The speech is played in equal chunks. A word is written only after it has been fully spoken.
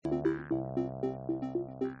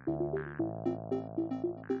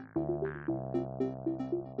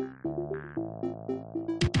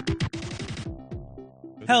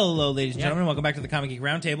Hello, ladies and gentlemen. Welcome back to the Comic Geek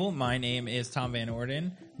Roundtable. My name is Tom Van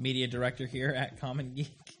Orden, media director here at Comic Geek,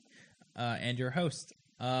 and your host.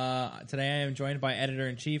 Today I am joined by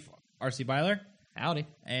editor-in-chief R.C. Byler. Howdy.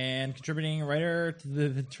 And contributing writer to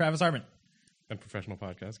the Travis Arment. And professional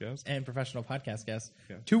podcast guest.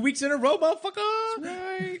 Yeah. 2 weeks in a row, motherfucker!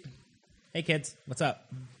 That's right. Hey, kids. What's up?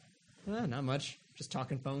 Not much. Just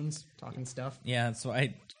talking phones, talking stuff. Yeah, so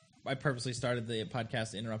I purposely started the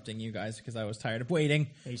podcast interrupting you guys because I was tired of waiting.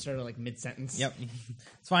 Yeah, you started like mid-sentence. Yep.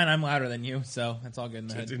 It's fine. I'm louder than you, so it's all good in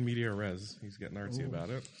the It's hood. in media res. He's getting artsy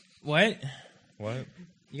about it. What? What?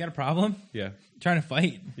 You got a problem? Yeah. Trying to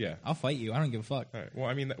fight? Yeah. I'll fight you. I don't give a fuck. All right. Well,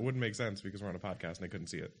 I mean, that wouldn't make sense because we're on a podcast and I couldn't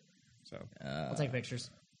see it. So. I'll take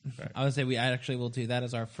pictures. I would say we actually will do that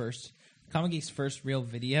as our first Comic Geek's first real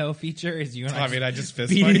video feature. Is you and I just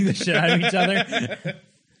fist beating fight. the shit out of each other.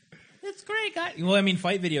 It's great, guys. Well, I mean,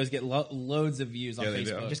 fight videos get loads of views on they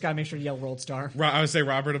do. Facebook. Just gotta make sure to yell World Star. I would say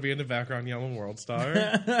Robert will be in the background yelling World Star.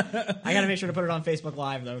 I gotta make sure to put it on Facebook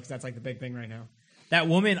Live though, because that's like the big thing right now. That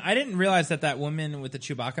woman, I didn't realize that woman with the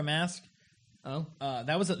Chewbacca mask. Oh,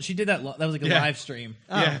 she did that. That was like a live stream.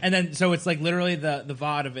 Yeah. And then so it's like literally the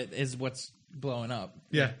VOD of it is what's blowing up.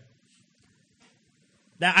 Yeah.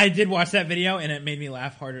 That I did watch that video and it made me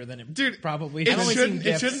laugh harder than it probably It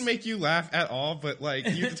should. shouldn't make you laugh at all, but like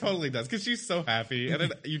it totally does because she's so happy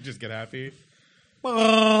and you just get happy.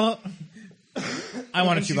 I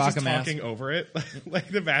want a She's Chewbacca just mask. talking over it, like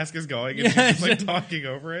the mask is going, and she's just like talking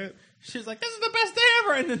over it. She's like, "This is the best day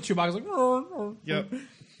ever," and then Chewbacca's like,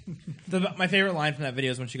 Yep. My favorite line from that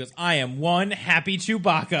video is when she goes, "I am one happy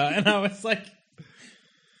Chewbacca," and I was like,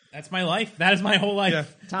 "That's my life. That is my whole life." Yeah.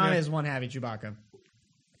 Tom is one happy Chewbacca.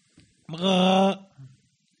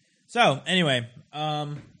 So anyway,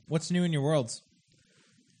 what's new in your worlds?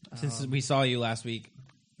 Since we saw you last week,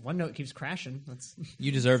 OneNote keeps crashing. That's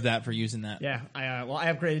you deserve that for using that. yeah. I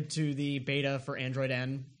upgraded to the beta for Android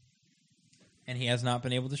N. And he has not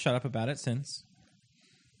been able to shut up about it since.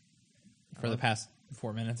 For the past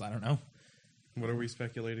 4 minutes, I don't know. What are we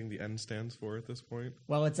speculating the N stands for at this point?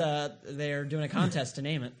 Well, it's they're doing a contest to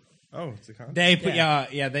name it. Oh, it's a contest. They put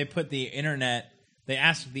they put the internet. They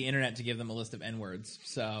asked the internet to give them a list of N-words.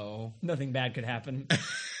 So Nothing bad could happen.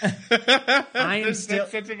 That's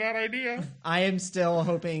That's such a bad idea. I am still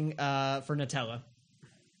hoping for Nutella.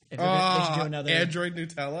 If they should do another Android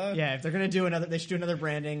Nutella. Yeah, if they're gonna do another, they should do another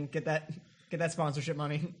branding. Get that sponsorship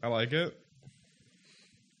money. I like it.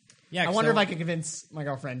 yeah, I wonder if I could convince my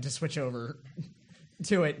girlfriend to switch over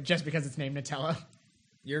to it just because it's named Nutella.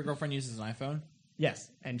 Your girlfriend uses an iPhone. Yes,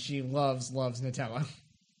 and she loves Nutella.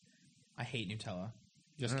 I hate Nutella.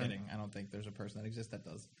 Just kidding. I don't think there's a person that exists that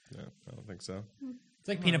does. No, I don't think so. It's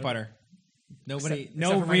like peanut butter. Nobody, Except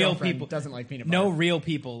no for my real girlfriend people doesn't like peanut butter. No real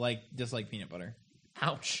people dislike peanut butter.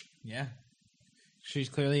 Ouch. Yeah, she's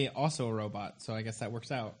clearly also a robot, so I guess that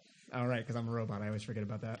works out. All right, because I'm a robot. I always forget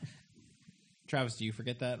about that. Travis, do you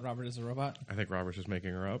forget that Robert is a robot? I think Robert's just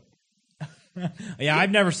making her up. Yeah,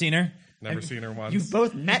 I've never seen her. Never seen her once. You've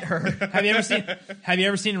both met her. Have you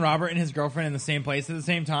ever seen Robert and his girlfriend in the same place at the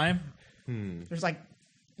same time? There's like,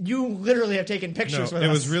 you literally have taken pictures with it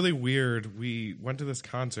us. was really weird. We went to this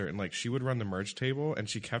concert and like she would run the merch table and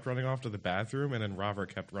she kept running off to the bathroom and then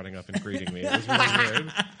Robert kept running up and greeting me. It was really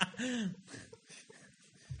weird.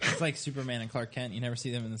 It's like Superman and Clark Kent. You never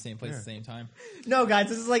see them in the same place at the same time. No, guys,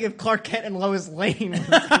 this is like if Clark Kent and Lois Lane were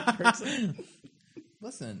the same person.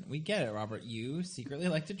 Listen, we get it, Robert. You secretly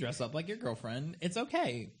like to dress up like your girlfriend. It's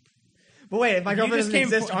okay. But wait, if my girlfriend just doesn't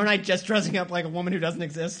came exist, aren't I just dressing up like a woman who doesn't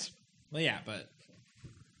exist? Well, yeah, but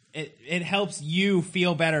it helps you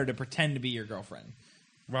feel better to pretend to be your girlfriend.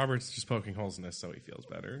 Robert's just poking holes in this so he feels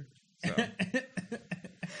better. So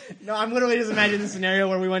No, I'm literally just imagining the scenario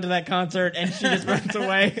where we went to that concert and she just runs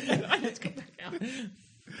away. And I just go back out.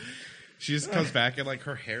 she just comes back and like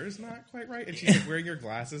her hair is not quite right and she's like wearing her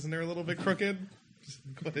glasses and they're a little bit crooked.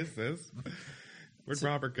 What is this? Where'd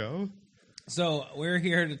Robert go? So we're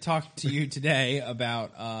here to talk to you today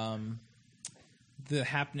about the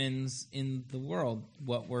happenings in the world,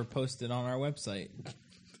 what were posted on our website,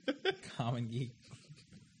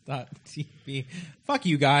 commongeek.tv. Fuck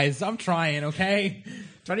you guys, I'm trying, okay?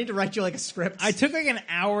 Do I need to write you like a script? I took like an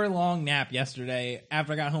hour-long nap yesterday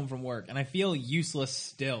after I got home from work, and I feel useless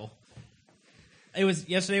still.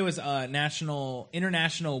 Yesterday was International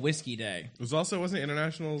Whiskey Day. It was also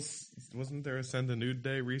wasn't there a Send a Nude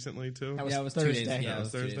Day recently too? That was it was Thursday. 2 days. Yeah, That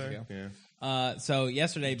was 2 days Thursday. ago. Yeah. So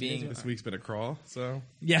yesterday being This week's been a crawl, so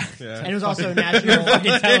yeah. And it was also National.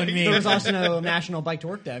 Fucking telling me. There was also National Bike to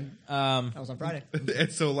Work Day. Um, That was on Friday.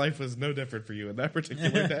 and so life was no different for you in that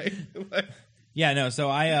particular day. Yeah, no. So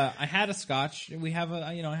I had a Scotch. We have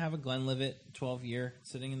I have a Glenlivet 12-year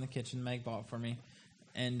sitting in the kitchen. Meg bought for me,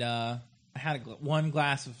 and I had one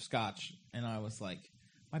glass of Scotch, and I was like,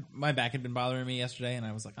 my back had been bothering me yesterday, and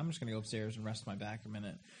I was like, I'm just gonna go upstairs and rest my back a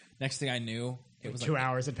minute. Next thing I knew, it was 2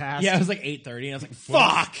 hours had passed. Yeah, it was like 8:30, and I was like,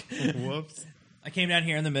 fuck. Whoops. I came down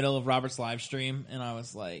here in the middle of Robert's live stream, and I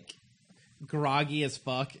was like, groggy as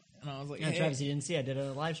fuck, and I was like, Yeah, hey. Travis, you didn't see. I did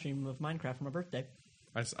a live stream of Minecraft for my birthday.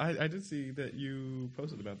 I did see that you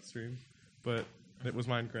posted about the stream, but it was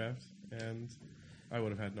Minecraft, and I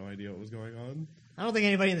would have had no idea what was going on. I don't think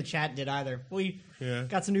anybody in the chat did either. We Yeah.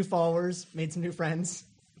 got some new followers, made some new friends.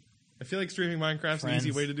 I feel like streaming Minecraft's an Friends.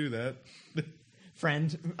 easy way to do that.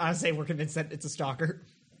 Friend, I say we're convinced that it's a stalker.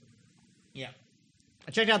 Yeah.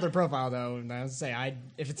 I checked out their profile though, and I was say,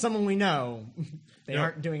 if it's someone we know, they Yeah.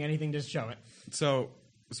 aren't doing anything to show it. So,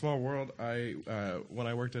 small world. When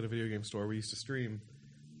I worked at a video game store, we used to stream,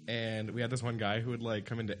 and we had this one guy who would like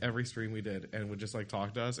come into every stream we did and would just like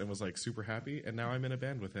talk to us and was like super happy. And now I'm in a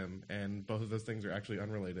band with him, and both of those things are actually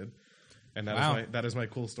unrelated. And Wow. that is my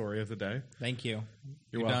cool story of the day. Thank you.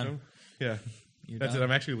 You're done. welcome. Yeah. You're That's done. it.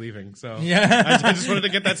 I'm actually leaving. So Yeah. I just wanted to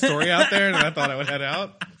get that story out there, and I thought I would head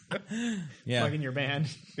out. Yeah. Plug in your band.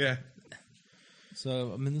 Yeah.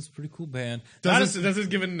 So I'm in this pretty cool band. Not Does it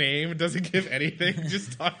give a name? Does it give anything?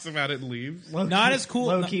 Just talks about it and leaves. Not as cool-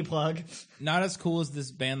 Low key plug. Not as cool as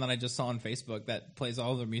this band that I just saw on Facebook that plays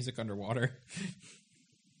all their music underwater.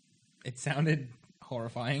 It sounded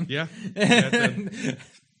horrifying. Yeah. That's it.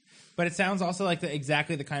 But it sounds also like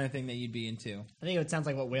exactly the kind of thing that you'd be into. I think it sounds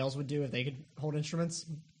like what whales would do if they could hold instruments.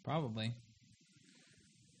 Probably.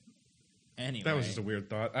 Anyway. That was just a weird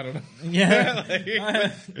thought. I don't know. Yeah.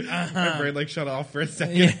 Like, my brain like shut off for a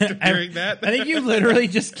second Yeah, during that. I think you literally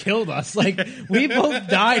just killed us. Like, we both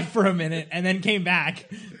died for a minute and then came back.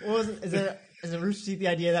 Is it Rooster Teeth the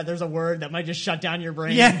idea that there's a word that might just shut down your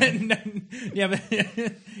brain? Yeah, yeah, but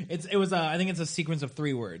it was. I think it's a sequence of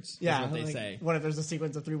 3 words. Yeah, is what they like, say. What if there's a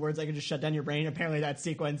sequence of 3 words that could just shut down your brain? Apparently, that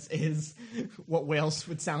sequence is what whales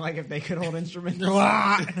would sound like if they could hold instruments.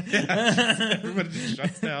 Everybody just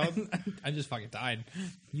shuts down. I just fucking died.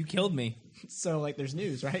 You killed me. So, like, there's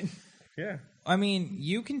news, right? Yeah. I mean,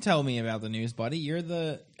 you can tell me about the news, buddy. You're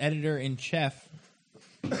the editor in chief.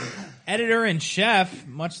 Editor in chef,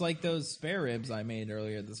 much like those spare ribs I made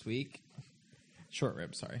earlier this week. Short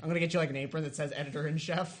ribs, sorry. I'm gonna get you like an apron that says editor and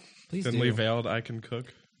chef. Please Thinly do. veiled, I can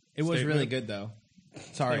cook. It was really statement. good, though.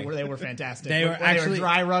 Sorry. They were fantastic. They were They actually-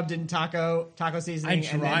 dry rubbed in taco seasoning. I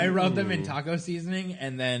and dry then- rubbed them in taco seasoning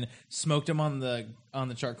and then smoked them on the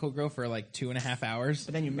charcoal grill for like 2.5 hours.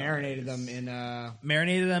 But then you marinated them in.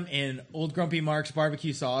 Marinated them in Old Grumpy Mark's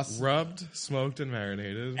barbecue sauce, Rubbed, smoked, and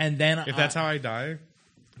marinated. and then if that's how I die,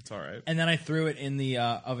 it's all right. and then I threw it in the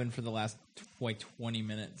oven for the last like 20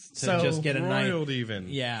 minutes to So just get a nice. Broiled even.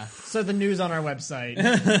 Yeah, So the news on our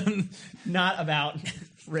website, not about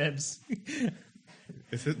ribs.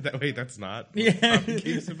 Is it that? Wait, that's not. Yeah. What the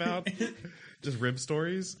keeps about. Just rib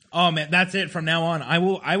stories. Oh man, that's it. From now on, I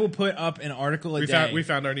will put up an article a day. We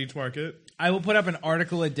found our niche market. I will put up an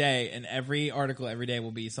article a day, and every article every day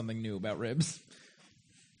will be something new about ribs.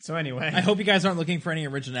 So anyway, I hope you guys aren't looking for any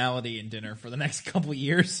originality in dinner for the next couple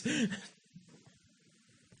years.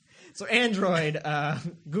 so Android,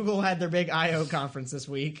 Google had their big I/O conference this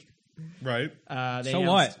week. Right. They So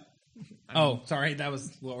announced- what? Oh, sorry, that was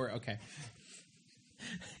what we're okay.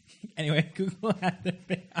 Anyway, Google had their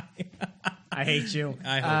big I hate you.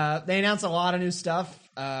 I hope. They announced a lot of new stuff.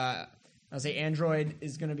 I'll say Android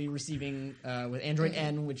is going to be receiving with Android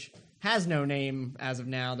N, which has no name as of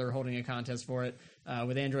now. They're holding a contest for it.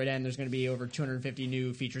 With Android N, there's going to be over 250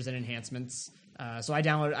 new features and enhancements. So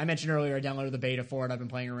I mentioned earlier, I downloaded the beta for it. I've been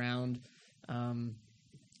playing around.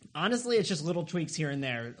 Honestly, it's just little tweaks here and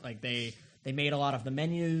there. Like they made a lot of the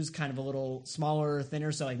menus kind of a little smaller,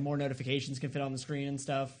 thinner, so like more notifications can fit on the screen and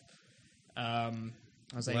stuff. I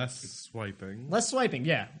was like, Less swiping. less swiping,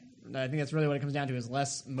 yeah. I think that's really what it comes down to is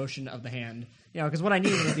less motion of the hand. You know, because what I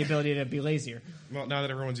need is the ability to be lazier. Well, now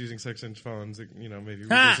that everyone's using 6-inch phones, it, maybe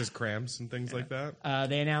Ha! reduces cramps and things like that.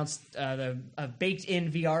 They announced a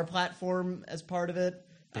baked-in VR platform as part of it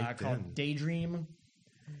Baked called in. Daydream.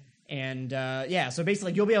 And, so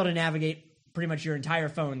basically you'll be able to navigate pretty much your entire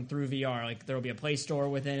phone through VR. Like, there will be a Play Store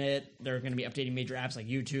within it. They're going to be updating major apps like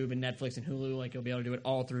YouTube and Netflix and Hulu. Like, you'll be able to do it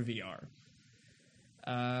all through VR.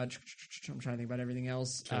 I'm trying to think about everything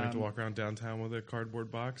else. Can't wait to walk around downtown with a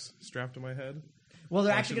cardboard box strapped to my head. Well,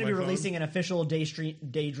 they're Watch actually it going to be on my phone. releasing an official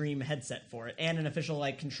Daydream headset for it, and an official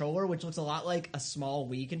controller, which looks a lot like a small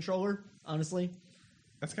Wii controller. Honestly,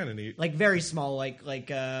 That's kind of neat. Like very small, like what's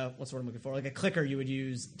the word I'm looking for? Like a clicker you would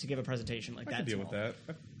use to give a presentation, like I that. can deal small. with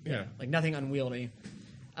that. Yeah. Like nothing unwieldy.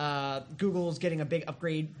 Google's getting a big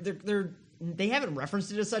upgrade. They haven't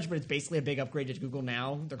referenced it as such, but it's basically a big upgrade to Google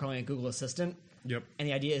Now. They're calling it Google Assistant. Yep. And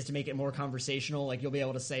the idea is to make it more conversational. Like you'll be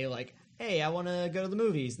able to say like, "Hey, I want to go to the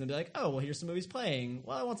movies," and they'll be like, "Oh, well, here's some movies playing.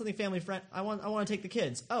 Well, I want something family friend. I want to take the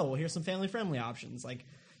kids. Oh, well, here's some family friendly options." Like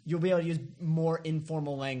you'll be able to use more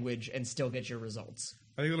informal language and still get your results.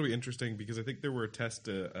 I think it'll be interesting because I think there were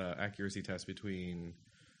accuracy tests between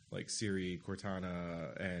like Siri,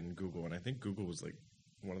 Cortana, and Google, and I think Google was like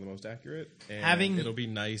one of the most accurate. And it'll be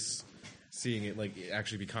nice seeing it like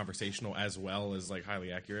actually be conversational as well as like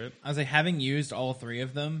highly accurate. I was like, having used all three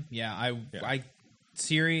of them, I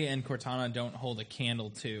Siri and Cortana don't hold a candle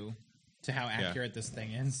to how accurate this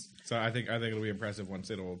thing is. So I think it'll be impressive once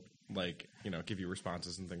it'll like give you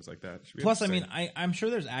responses and things like that. Plus, I mean, I'm sure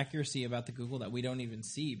there's accuracy about the Google that we don't even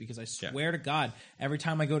see because I swear to God, every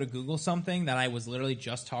time I go to Google something that I was literally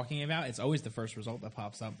just talking about, it's always the first result that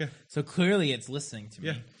pops up. Yeah. So clearly, it's listening to me.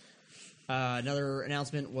 Yeah. Another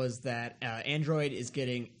announcement was that Android is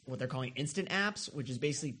getting what they're calling instant apps, which is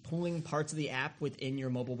basically pulling parts of the app within your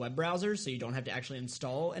mobile web browser so you don't have to actually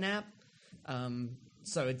install an app.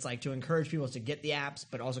 So it's like to encourage people to get the apps,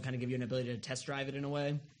 but also kind of give you an ability to test drive it in a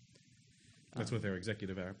way. That's with their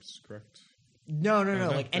executive apps, correct? No. no,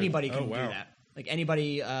 Like anybody can wow. do that. Like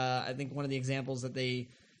anybody, I think one of the examples that they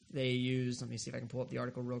use, let me see if I can pull up the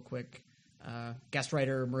article real quick. Guest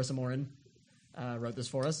writer Marissa Morin wrote this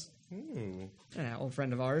for us. Ooh. An old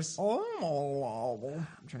friend of ours. Oh,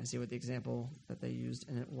 I'm trying to see what the example that they used,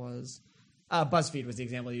 and it was BuzzFeed was the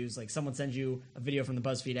example they used. Like someone sends you a video from the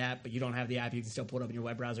BuzzFeed app, but you don't have the app, you can still pull it up in your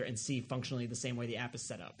web browser and see functionally the same way the app is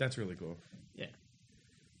set up. That's really cool. Yeah.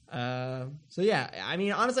 So yeah, I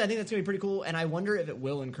mean, honestly, I think that's gonna be pretty cool, and I wonder if it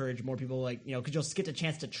will encourage more people, like because you'll get a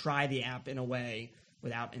chance to try the app in a way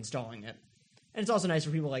without installing it. And it's also nice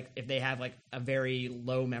for people like if they have like a very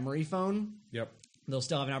low memory phone. Yep. They'll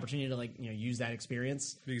still have an opportunity to like use that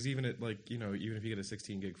experience. Because even at like even if you get a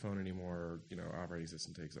 16 gig phone anymore, operating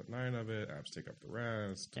system takes up 9 of it, apps take up the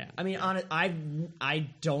rest. Yeah, I mean, I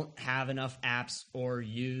don't have enough apps or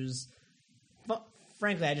use.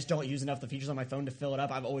 Frankly, I just don't use enough of the features on my phone to fill it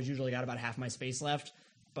up. I've always usually got about half my space left,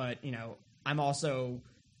 but I'm also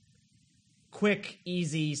quick,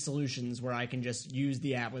 easy solutions where I can just use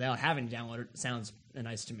the app without having to download it. Sounds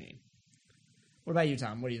nice to me. What about you,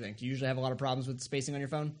 Tom? What do you think? Do you usually have a lot of problems with spacing on your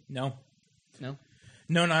phone? No, No,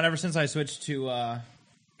 not ever since I switched to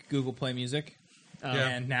Google Play Music,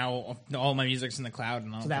 and now all my music's in the cloud.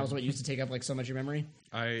 And so that was what used to take up like so much of your memory.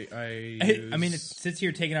 I mean, it sits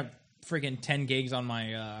here taking up freaking 10 gigs on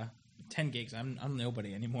my 10 gigs. I'm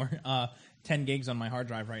nobody anymore. 10 gigs on my hard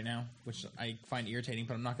drive right now, which I find irritating,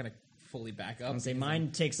 but I'm not going to fully back up. I'm gonna say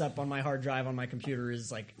mine takes up on my hard drive on my computer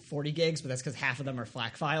is like 40 gigs, but that's because half of them are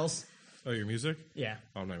FLAC files. Oh, your music? Yeah.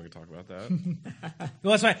 I'm not even gonna talk about that.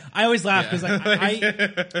 Well, that's fine. I always laugh because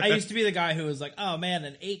I used to be the guy who was like, "Oh man,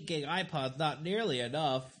 an 8 gig iPod's not nearly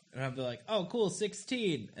enough," and I'd be like, "Oh, cool,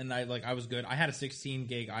 16," and I was good. I had a 16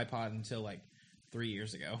 gig iPod until like 3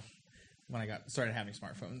 years ago when I started having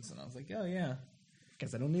smartphones, and I was like, "Oh yeah,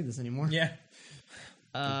 Guess I don't need this anymore. yeah."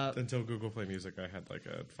 Until Google Play Music, I had like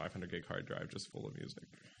a 500 gig hard drive just full of music.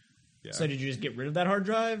 Yeah. So did you just get rid of that hard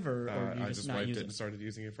drive, or did you I just just not wiped use it it? and started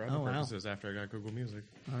using it for other Oh, wow. purposes after I got Google Music.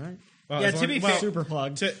 All right. Well, Yeah, as to long- be well, fair- Super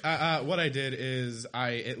plug. what I did is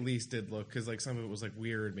I at least did look because like some of it was like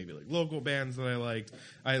weird, maybe like local bands that I liked.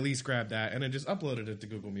 I at least grabbed that and then just uploaded it to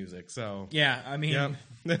Google Music. So Yeah, I mean,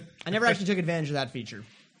 yeah, I never actually took advantage of that feature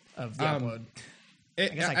of the upload. I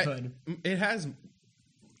guess I could. It has.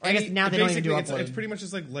 I guess now they don't even do basically, it's upload. pretty much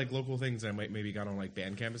just like local things that I might maybe got on like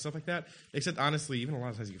Bandcamp and stuff like that. Except honestly, even a lot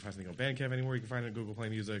of times you can find something on Bandcamp anymore. You can find it on Google Play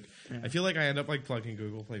Music. Yeah. I feel like I end up like plugging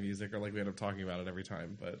Google Play Music or like we end up talking about it every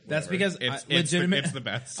time. But that's whatever. because it's the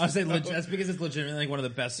best. I would say that's because it's legitimately like one of the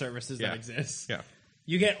best services that exists. Yeah.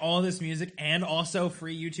 You get all this music and also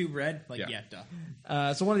free YouTube Red. Like, Yeah.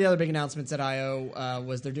 duh. So one of the other big announcements at I.O.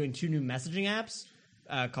 Was they're doing 2 new messaging apps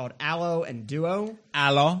called Allo and Duo.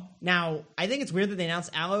 Allo. Now, I think it's weird that they announced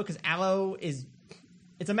Allo because Allo it's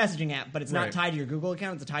a messaging app, but it's not Right. tied to your Google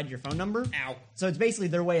account. It's tied to your phone number. Ow. So it's basically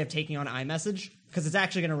their way of taking on iMessage because it's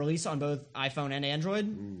actually going to release on both iPhone and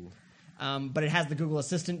Android. But it has the Google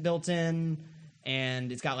Assistant built in,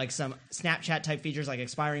 and it's got like some Snapchat type features like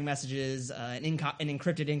expiring messages, an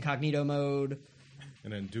encrypted incognito mode.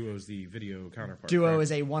 And then Duo's the video counterpart. Duo correct?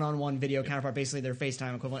 is a one-on-one video counterpart, basically their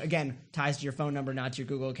FaceTime equivalent. Again, ties to your phone number, not to your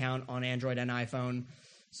Google account on Android and iPhone.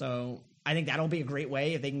 So I think that'll be a great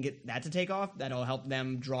way if they can get that to take off. That'll help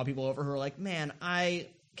them draw people over who are like, man, I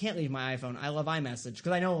can't leave my iPhone. I love iMessage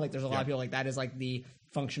because I know like there's a lot of people like that is like the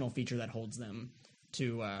functional feature that holds them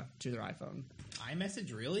to their iPhone.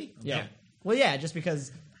 iMessage, really? Yeah. Well, yeah, just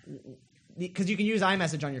because you can use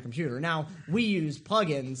iMessage on your computer. Now, we use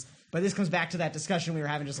plugins, but this comes back to that discussion we were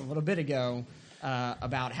having just a little bit ago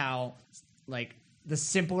about how, like, the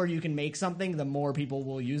simpler you can make something, the more people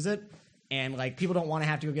will use it. And, like, people don't want to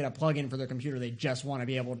have to go get a plugin for their computer. They just want to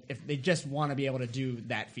be able to do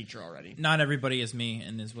that feature already. Not everybody is me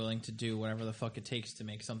and is willing to do whatever the fuck it takes to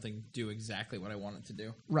make something do exactly what I want it to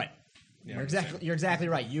do. Right. Yeah, You're exactly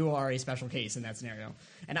right. You are a special case in that scenario.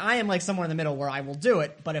 And I am like somewhere in the middle where I will do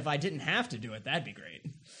it, but if I didn't have to do it, that'd be great.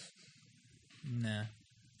 Nah.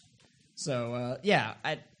 So, yeah.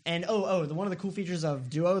 One of the cool features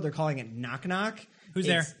of Duo, they're calling it Knock Knock. Who's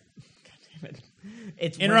there? God damn it.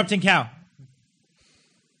 It's Interrupting cow.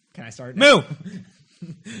 Can I start? Moo!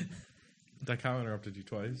 That cow interrupted you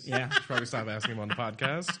twice. Yeah. You should probably stop asking him on the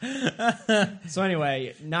podcast. So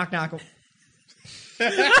anyway, Knock Knock.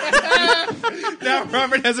 Now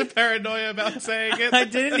Robert has a paranoia about saying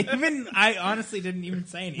it. I honestly didn't even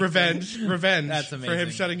say anything. Revenge. That's For him amazing.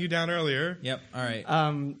 shutting you down earlier. Yep, all right.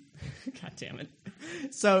 God damn it.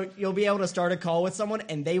 So you'll be able to start a call with someone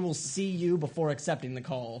and they will see you before accepting the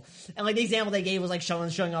call. And like the example they gave was like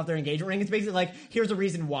showing off their engagement ring. It's basically like, here's a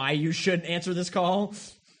reason why you should answer this call.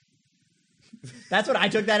 That's what I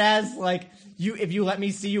took that as. Like, if you let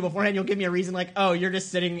me see you beforehand, you'll give me a reason. Like, oh, you're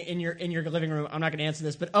just sitting in your living room. I'm not going to answer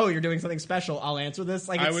this. But oh, you're doing something special. I'll answer this.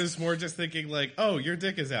 Like, I was more just thinking like, oh, your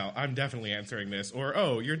dick is out. I'm definitely answering this. Or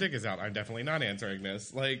oh, your dick is out. I'm definitely not answering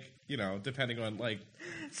this. Like, you know, depending on like.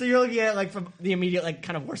 So you're looking at like from the immediate like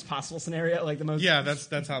kind of worst possible scenario, like the most. Yeah,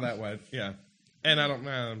 that's how that went. Yeah, and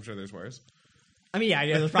I'm sure there's worse. I mean, yeah,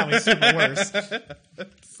 there's probably super worse.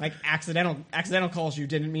 Like accidental calls you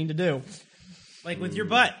didn't mean to do. Like with your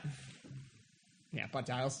butt. Yeah, butt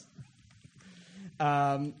dials.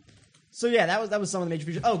 So yeah, that was some of the major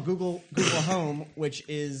features. Oh, Google Home, which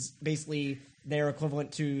is basically their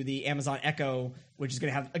equivalent to the Amazon Echo, which is going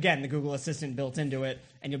to have again the Google Assistant built into it,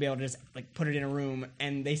 and you'll be able to just like put it in a room.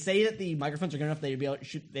 And they say that the microphones are good enough that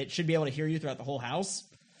it should be able to hear you throughout the whole house,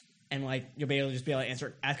 and like you'll be able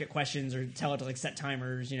to ask it questions or tell it to like set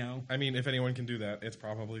timers. You know. I mean, if anyone can do that, it's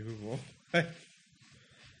probably Google.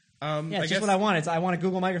 Yeah, it's just what I want. I want a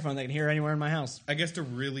Google microphone that can hear anywhere in my house. I guess to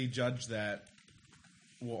really judge that,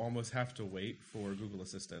 we'll almost have to wait for Google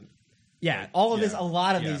Assistant. Yeah, all of this, Yeah. a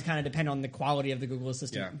lot of Yeah. these kind of depend on the quality of the Google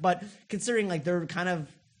Assistant. Yeah. But considering like they're kind of,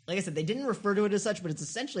 like I said, they didn't refer to it as such, but it's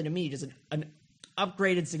essentially to me just an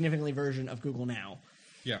upgraded significantly version of Google Now.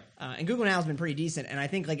 Yeah. And Google Now has been pretty decent. And I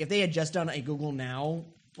think like if they had just done a Google Now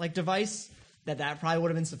like device, that probably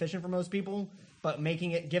would have been sufficient for most people. But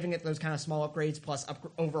giving it those kind of small upgrades plus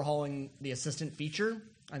overhauling the assistant feature,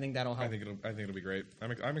 I think that'll help. I think it'll be great. I'm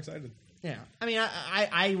excited. Yeah, I mean,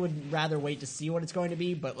 I would rather wait to see what it's going to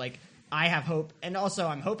be, but like I have hope, and also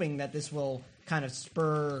I'm hoping that this will kind of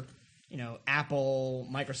spur, Apple,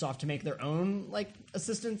 Microsoft to make their own like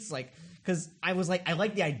assistants, like because I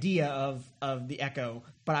like the idea of the Echo,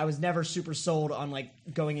 but I was never super sold on like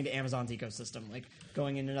going into Amazon's ecosystem, like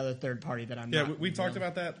going into another third party that I'm. Yeah, not, we talked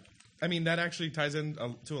about that. I mean, that actually ties in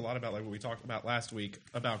to a lot about like what we talked about last week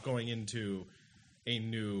about going into a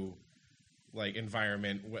new like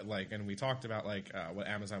environment, and we talked about like what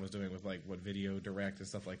Amazon was doing with like what Video Direct and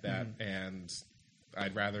stuff like that, and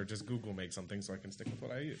I'd rather just Google make something so I can stick with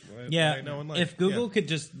what I know and like. If Google could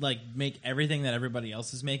just like make everything that everybody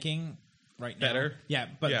else is making right now Better.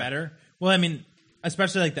 better. Well, I mean,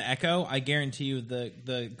 especially like the Echo, I guarantee you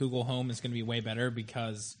the Google Home is going to be way better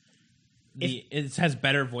because it has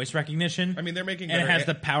better voice recognition. I mean, they're making and it better has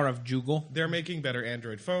the power of Google. They're making better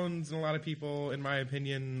Android phones than a lot of people, in my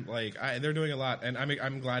opinion. Like, they're doing a lot, and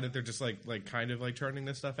I'm glad that they're just like kind of like turning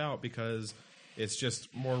this stuff out because it's just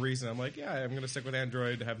more reason. I'm like, yeah, I'm gonna stick with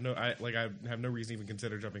Android. I have no reason to even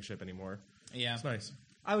consider jumping ship anymore. Yeah, It's nice.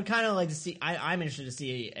 I would kind of like to see. I'm interested to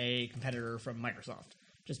see a competitor from Microsoft,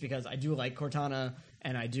 just because I do like Cortana,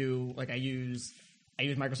 and I use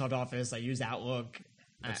Microsoft Office, I use Outlook.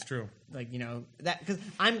 That's true. Like that because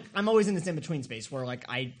I'm always in this in between space where like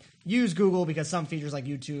I use Google because some features like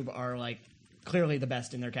YouTube are like clearly the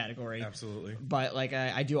best in their category. Absolutely. But like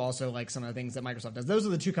I do also like some of the things that Microsoft does. Those are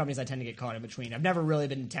the two companies I tend to get caught in between. I've never really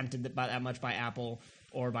been tempted by that much by Apple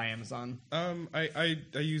or by Amazon. I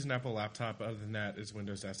use an Apple laptop. Other than that, it's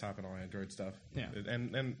Windows desktop and all Android stuff. Yeah.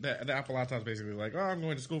 And the Apple laptop is basically like, oh, I'm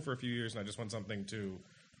going to school for a few years and I just want something to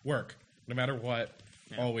work no matter what.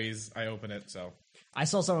 Yeah. Always I open it. So I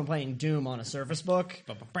saw someone playing Doom on a Surface Book.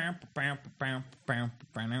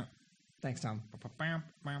 Thanks, Tom.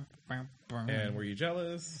 And were you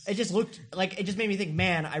jealous? It just looked like it just made me think,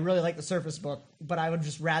 man, I really like the Surface Book, but I would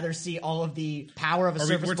just rather see all of the power of a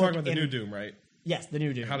Surface We're Book. talking about the new Doom, right? Yes, the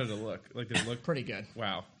new Doom. How did it look? Like, did it look Pretty good.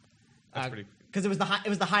 Wow, that's pretty. Because it was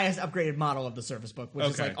the highest upgraded model of the Surface Book, which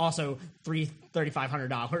is Okay. like also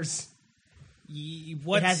 $3,500.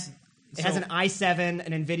 What It has an i7,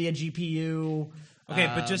 an NVIDIA GPU. Okay,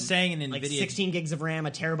 but just saying an like NVIDIA, 16 gigs of RAM,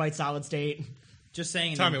 a terabyte solid state. just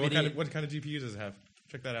saying an Tommy, NVIDIA. what kind of GPU does it have?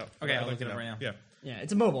 Check that out. Okay, I'll I'd like look to it up know. right now. Yeah. Yeah,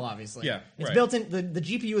 it's a mobile, obviously. Yeah, it's right. built in. The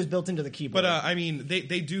GPU is built into the keyboard. But I mean, they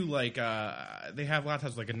do like they have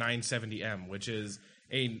laptops like a 970M, which is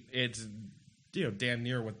it's damn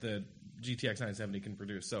near what the GTX 970 can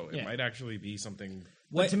produce. So it Yeah. might actually be something.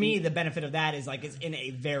 But to me, the benefit of that is like it's in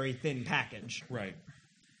a very thin package. Right.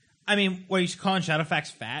 I mean, what are you calling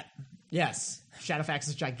Shadowfax fat? Yes, Shadowfax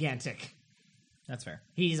is gigantic. That's fair.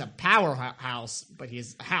 He's a powerhouse, but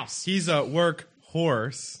he's a house. He's a work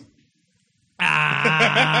horse. Sorry,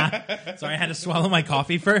 I had to swallow my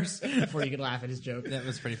coffee first. Before you could laugh at his joke. That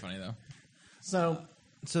was pretty funny though. So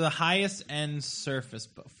So the highest end Surface,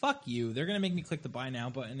 but fuck you. They're gonna make me click the buy now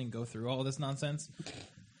button and go through all this nonsense.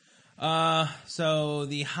 So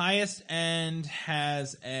the highest end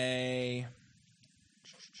has an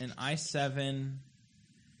i7,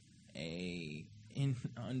 an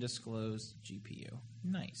undisclosed GPU.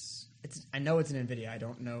 Nice. I know it's an NVIDIA. I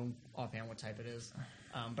don't know offhand what type it is.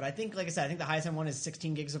 But I think, like I said, I think the highest end one is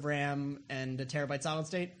 16 gigs of RAM and a terabyte solid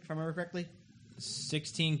state, if I remember correctly.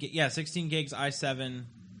 16 gigs i7,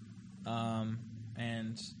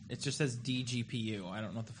 and it just says DGPU. I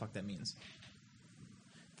don't know what the fuck that means.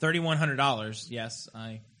 $3,100. Yes,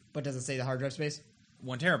 But does it say the hard drive space?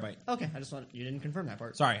 1 terabyte. Okay, you didn't confirm that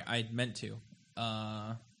part. Sorry, I meant to.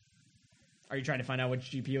 Are you trying to find out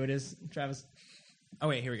which GPU it is, Travis? Oh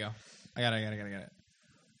wait, here we go. I got it.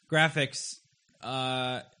 Graphics.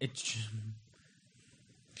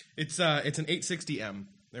 It's an 860M.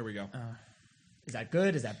 There we go. Is that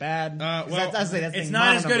good? Is that bad? Well, that's the It's thing.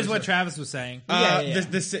 not as good as Mononumbers what are- Travis was saying.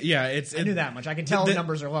 It's I knew that much. I can tell the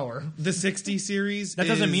numbers are lower. The 60 series. That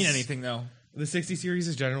doesn't mean is- anything though. The 60 series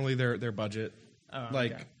is generally their budget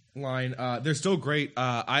okay. line. They're still great.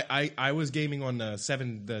 I was gaming on the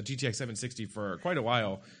GTX 760 for quite a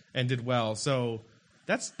while and did well. So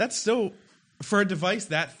that's still for a device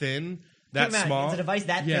that thin, that Doesn't matter. small. It's a device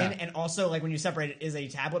that Yeah. thin, and also like when you separate it, is a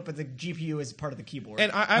tablet, but the GPU is part of the keyboard.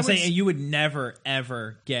 And I I'm would saying you would never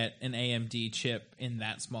ever get an AMD chip in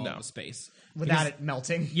that small of No. a space without Because- it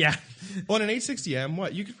melting. Yeah, on an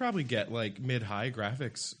 860M, you could probably get like mid-high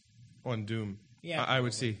graphics on Doom. Yeah, I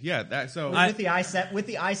would see. Yeah, that so. With the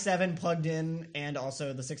i7 plugged in, and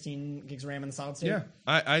also the 16 gigs of RAM in the solid state. Yeah,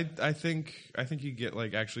 I think you get I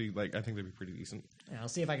think they'd be pretty decent. Yeah, I'll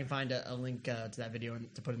see if I can find a link to that video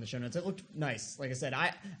and to put in the show notes. It looked nice. Like I said,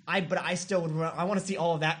 but I still would. I want to see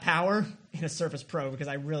all of that power in a Surface Pro because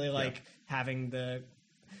I really like having the.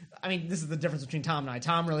 I mean, this is the difference between Tom and I.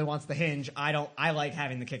 Tom really wants the hinge. I don't. I like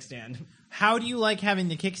having the kickstand. How do you like having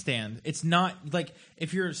the kickstand? It's not like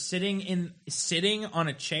if you're sitting on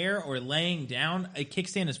a chair or laying down, a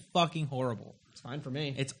kickstand is fucking horrible. It's fine for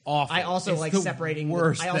me. It's awful. I also It's like the separating.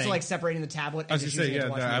 worst I also thing. like separating the tablet. I And was just gonna say, using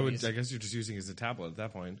it to yeah, watch movies. I guess you're just using it as a tablet at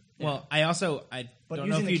that point. Well, I But don't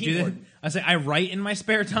know if using you the do that. keyboard- I say I write in my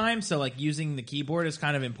spare time, so like using the keyboard is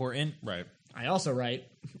kind of important Right. I also write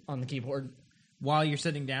on the keyboard. while you're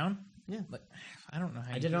sitting down. Yeah, Like, I don't know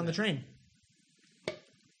how I you did do it on the that. train.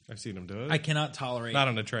 I've seen him do it. I cannot tolerate. Not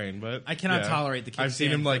on a train, but I cannot tolerate the I've seen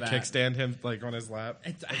kickstand him for that. kickstand him on his lap.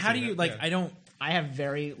 How do you like? I don't. I have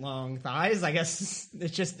very long thighs. I guess it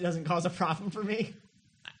just doesn't cause a problem for me.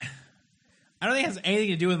 I don't think it has anything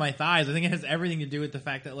to do with my thighs. I think it has everything to do with the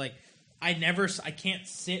fact that like I can't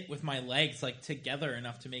sit with my legs like together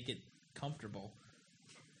enough to make it comfortable.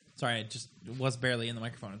 Sorry, I just was barely in the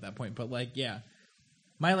microphone at that point, but like yeah,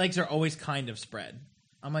 my legs are always kind of spread.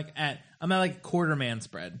 I'm at like quarter man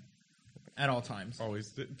spread at all times.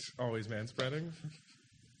 Always man spreading.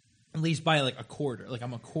 At least by like a quarter. Like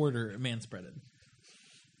I'm a quarter man spreaded.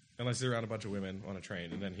 Unless you're around a bunch of women on a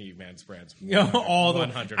train, and then he man spreads. All the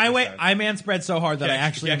 100%. I man spread so hard that I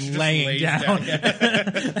actually am just laying lays down.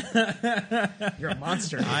 You're a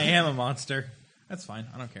monster. I am a monster. That's fine.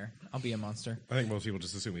 I don't care. I'll be a monster. I think most people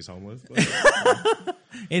just assume he's homeless.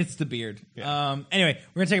 It's the beard. Yeah. Anyway,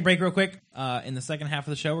 we're going to take a break real quick. In the second half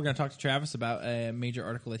of the show, we're going to talk to Travis about a major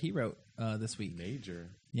article that he wrote this week. Major.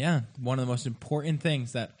 Yeah, one of the most important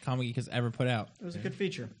things that Comic Geek has ever put out. It was a good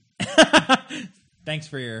feature. Thanks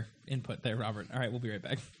for your input there, Robert. All right, we'll be right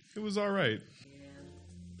back. It was all right.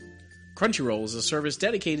 Crunchyroll is a service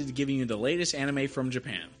dedicated to giving you the latest anime from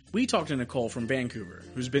Japan. We talked to Nicole from Vancouver,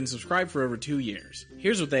 who's been subscribed for over 2 years.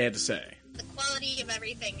 Here's what they had to say. The quality of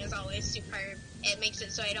everything is always superb. It makes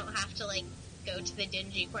it so I don't have to, go to the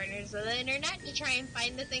dingy corners of the internet to try and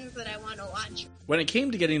find the things that I want to watch. When it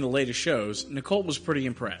came to getting the latest shows, Nicole was pretty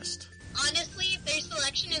impressed. Honestly, their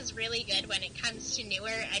selection is really good when it comes to newer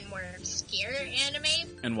and more obscure anime,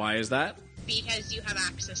 And why is that? because you have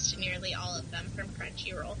access to nearly all of them from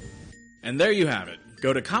Crunchyroll. And there you have it.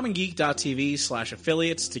 Go to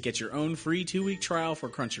commongeek.tv/affiliates to get your own free 2-week trial for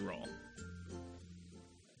Crunchyroll.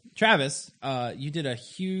 Travis, you did a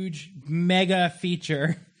huge mega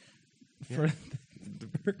feature for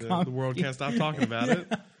The world can't stop talking about it.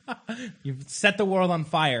 You've set the world on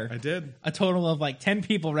fire. I did. A total of 10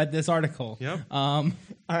 people read this article. Yep. All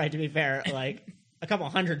right, to be fair, a couple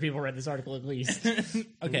hundred people read this article at least.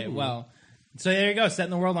 Okay, well, so there you go,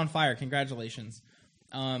 setting the world on fire. Congratulations.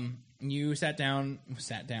 You sat down.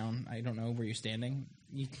 I don't know, were you standing?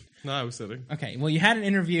 No, I was sitting. Okay, well, you had an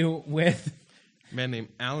interview with A man named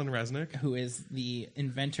Alan Resnick. who is the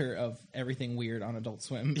inventor of everything weird on Adult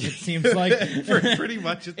Swim. It seems like Pretty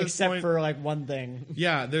much at this Except point. for one thing.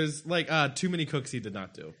 Yeah, there's Too Many Cooks he did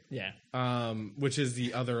not do. Yeah. Which is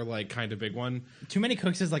the other kind of big one. Too Many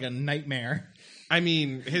Cooks is like a nightmare. I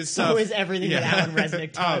mean, his So stuff is everything that Alan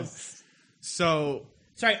Resnick does. So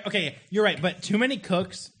Sorry, okay, you're right, but Too Many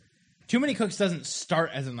Cooks doesn't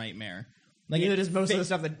start as a nightmare. Neither does most of the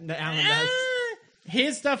stuff that Alan does.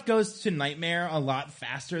 His stuff goes to nightmare a lot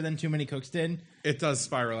faster than Too Many Cooks did. it does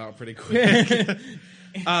spiral out pretty quick.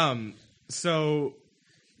 So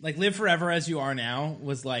Live Forever As You Are Now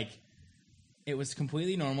was it was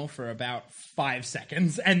completely normal for about 5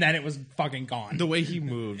 seconds, and then it was fucking gone. the way he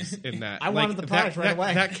moves in that, I wanted the product right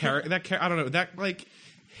away. That character, I don't know, that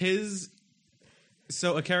his.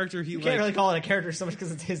 So a character he You can't really call it a character so much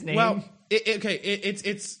because it's his name. Well,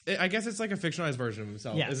 it's I guess it's like a fictionalized version of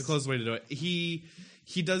himself. Yes. Is the closest way to do it. He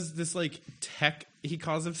does this tech. He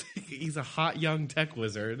calls him. He's a hot young tech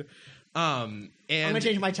wizard. And I'm gonna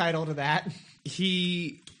change my title to that.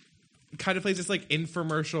 he kind of plays this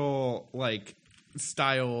infomercial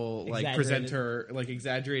style Exaggerated. presenter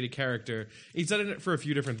exaggerated character. He's done it for a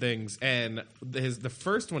few different things, and the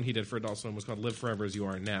first one he did for Adult Swim was called Live Forever As You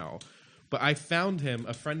Are Now. But I found him,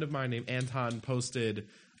 a friend of mine named Anton posted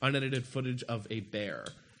unedited footage of a bear,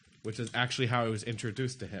 which is actually how I was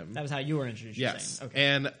introduced to him. That was how you were introduced. you're Yes. saying. Okay.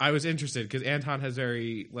 And I was interested because Anton has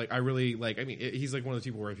very, I really, he's one of those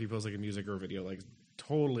people where if he posts a music or a video,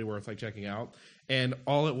 totally worth checking out. And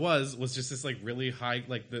all it was just this really high,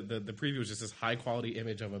 the preview was just this high quality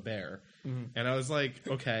image of a bear. Mm-hmm. And I was like,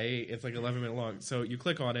 okay, it's 11-minute long. So you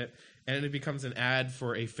click on it and it becomes an ad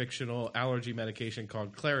for a fictional allergy medication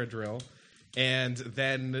called Claradril. And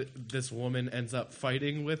then this woman ends up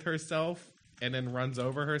fighting with herself and then runs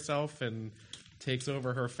over herself and takes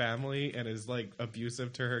over her family and is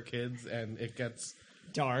abusive to her kids, and it gets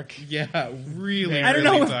Dark. really. I don't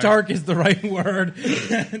know really if dark is the right word.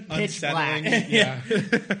 Pitch black. Yeah.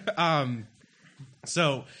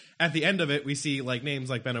 So at the end of it, we see names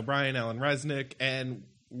like Ben O'Brien, Alan Resnick, and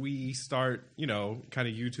we start, kind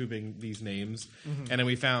of YouTubing these names. Mm-hmm. And then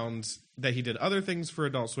we found that he did other things for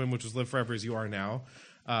Adult Swim, which was Live Forever As You Are Now,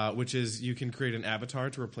 which is you can create an avatar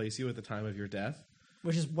to replace you at the time of your death.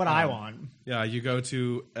 Which is what I want. Yeah, you go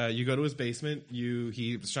to his basement.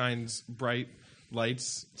 He shines bright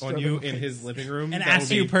lights on you in his living room And that asks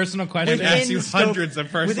will you be- personal questions. And asks you the scope- hundreds of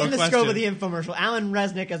personal Within the questions. scope of the infomercial, Alan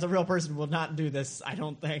Resnick, as a real person, will not do this, I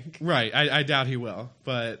don't think. Right, I doubt he will,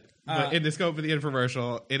 but in the scope of the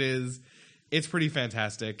infomercial, it's pretty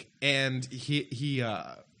fantastic, and he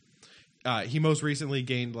most recently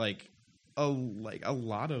gained a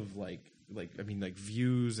lot of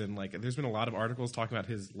views, and there's been a lot of articles talking about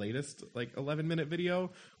his latest 11-minute video,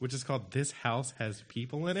 which is called "This House Has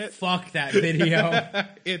People in It." Fuck that video.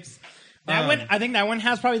 It's That one, I think that one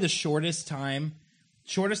has probably the shortest time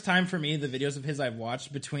for me. The videos of his I've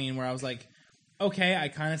watched between where I was like, okay, I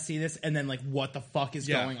kind of see this, and then what the fuck is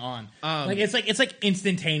Yeah. going on? It's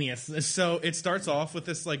instantaneous. So it starts off with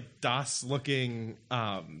this DOS looking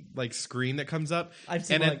screen that comes up, I've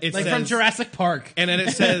seen, and it Like says, from Jurassic Park. and then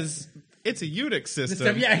it says it's a Unix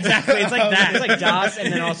system. Yeah, exactly. It's like that. It's like DOS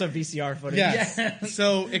and then also VCR footage. Yeah.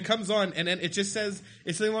 So it comes on, and then it just says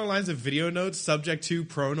it's something along the lines of video notes subject to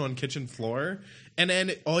prone on kitchen floor. And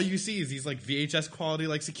then all you see is these VHS quality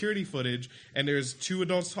security footage, and there's two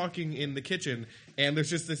adults talking in the kitchen, and there's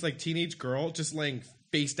just this teenage girl just laying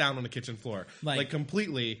face down on the kitchen floor, Like- like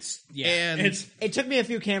completely. Yeah, and it's It took me a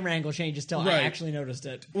few camera angle changes till I Right. actually noticed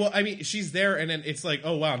it. well, I mean, she's there, and then it's like,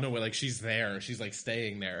 oh wow, no way, like she's there, she's like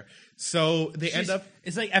staying there. So they end up.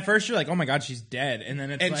 It's like at first you're like, oh my god, she's dead, and then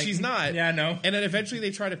it's And like, she's not. Yeah, no. And then eventually they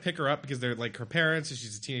try to pick her up because they're like her parents and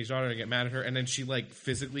she's a teenage daughter and get mad at her. And then she like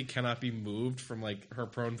physically cannot be moved from like her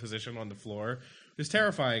prone position on the floor. It's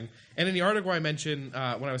terrifying. And in the article I mentioned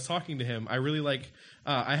when I was talking to him, I really like.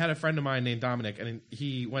 I had a friend of mine named Dominic, and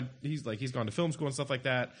he's gone to film school and stuff like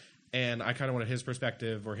that. And I kind of wanted his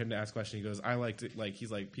perspective or him to ask questions. He goes, I like to, like, he's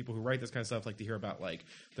like, people who write this kind of stuff like to hear about like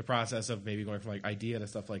the process of maybe going from like idea to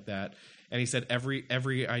stuff like that. And he said every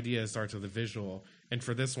idea starts with a visual. And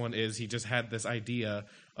for this one is he just had this idea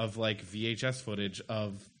of like VHS footage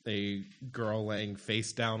of a girl laying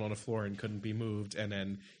face down on a floor and couldn't be moved. And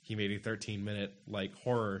then he made a 13-minute like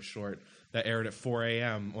horror short that aired at 4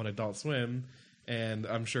 a.m. on Adult Swim. And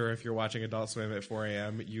I'm sure if you're watching Adult Swim at 4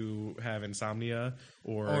 a.m., you have insomnia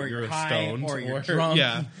Or you're high, stoned or you're drunk.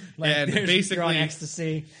 Yeah. Like, and there's- You're on basically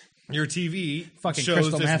ecstasy. your TV Fucking shows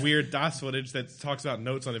crystal this meth. weird DOS footage that talks about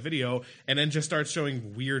notes on a video and then just starts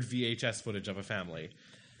showing weird VHS footage of a family.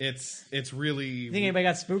 It's really... You think anybody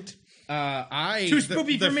got spooked? Too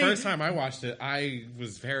spoopy the for me. first time I watched it, I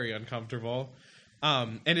was very uncomfortable.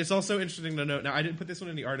 And it's also interesting to note. Now, I didn't put this one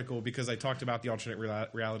in the article because I talked about the alternate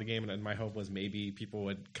reality game, and my hope was maybe people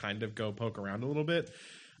would kind of go poke around a little bit.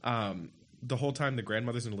 The whole time, the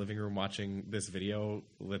grandmother's in the living room watching this video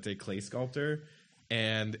with a clay sculptor,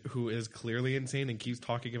 and who is clearly insane and keeps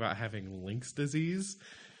talking about having Lynx disease.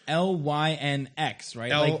 LYNX,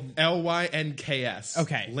 right? Like, LYNKS.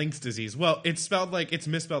 Okay. Lynx disease. Well, it's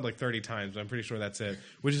misspelled like 30 times, but I'm pretty sure that's it.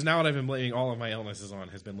 Which is now what I've been blaming all of my illnesses on,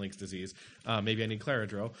 has been Lynx disease. Maybe I need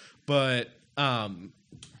Claradril. But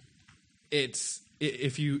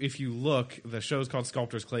if you look, the show's called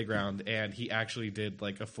Sculptor's Playground, and he actually did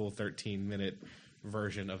like a full 13-minute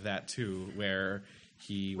version of that too, where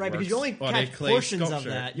he Right, because works you only on catch a clay portions of sculpture.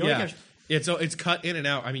 that. You only catch- It's cut in and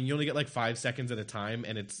out. I mean, you only get like 5 seconds at a time,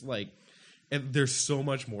 and it's like, and there's so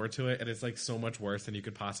much more to it, and it's like so much worse than you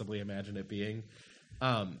could possibly imagine it being.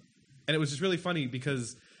 And it was just really funny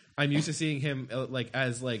because I'm used to seeing him like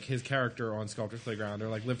as like his character on Sculptor's Playground or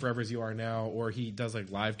like Live Forever as You Are Now, or he does like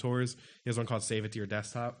live tours. He has one called Save It to Your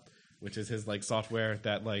Desktop, which is his like software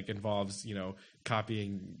that like involves, you know,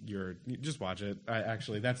 copying your. Just watch it.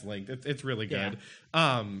 That's linked. It's really good.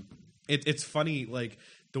 It's funny like.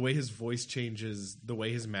 The way his voice changes, the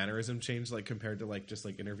way his mannerism changed, like compared to like just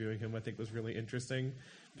like interviewing him, I think was really interesting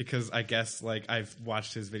because I guess like I've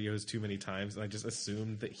watched his videos too many times and I just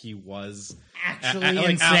assumed that he was Actually like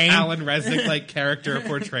insane. Alan Resnick like character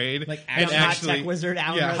portrayed, Like and young hot tech wizard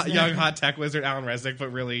Alan Resnick. young hot tech wizard Alan Resnick,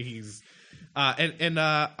 but really he's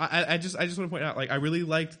I just want to point out like I really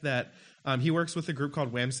liked that he works with a group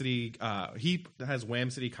called Wham City. He has Wham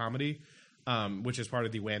City Comedy, which is part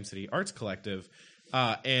of the Wham City Arts Collective.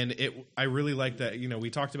 And I really like that, you know, we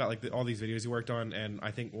talked about like all these videos he worked on, and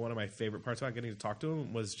I think one of my favorite parts about getting to talk to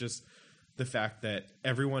him was just the fact that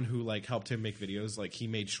everyone who like helped him make videos, like he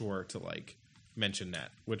made sure to like mention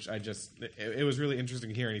that, which it was really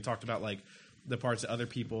interesting to hear. And he talked about like the parts that other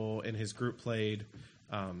people in his group played.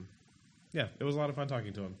 Yeah, it was a lot of fun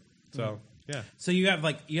talking to him. So yeah. so you have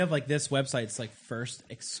like this website's like first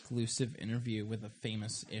exclusive interview with a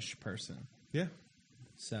famous-ish person. Yeah.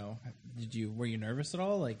 So, were you nervous at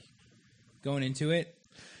all, like going into it?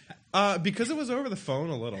 Because it was over the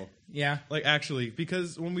phone a little. Yeah, Like actually,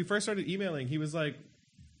 because when we first started emailing, he was like,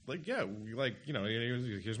 yeah, like you know,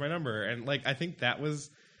 here's my number, and like I think that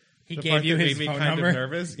was he the gave part you that his made me phone kind number. of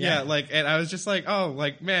nervous. Yeah, like, and I was just like, oh,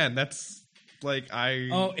 like man, that's like I.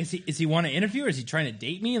 Oh, is he want to interview, or is he trying to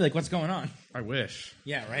date me? Like, what's going on? I wish.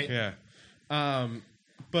 Yeah, right. Yeah,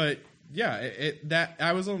 but. Yeah, that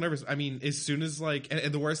I was a little nervous. I mean, as soon as like,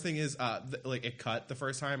 and the worst thing is, like it cut the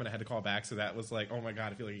first time, and I had to call back. So that was like, oh my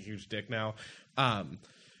god, I feel like a huge dick now.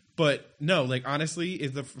 But no, like honestly,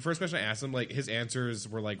 is the first question I asked him, like his answers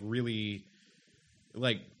were like really,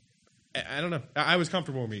 like, I don't know. I was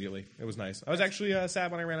comfortable immediately. It was nice. I was actually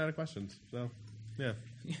sad when I ran out of questions. So yeah,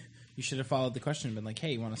 You should have followed the question and been like,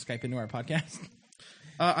 "Hey, you want to Skype into our podcast?"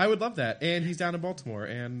 I would love that. And he's down in Baltimore,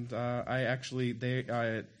 and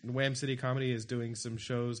Wham City Comedy is doing some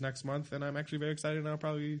shows next month, and I'm actually very excited. And I'll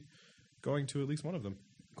probably be going to at least one of them.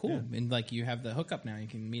 Cool. And like you have the hookup now, you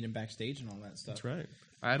can meet him backstage and all that stuff. That's right.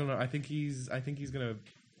 I don't know. I think he's gonna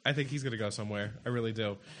go somewhere. I really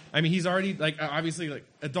do. I mean, he's already like obviously like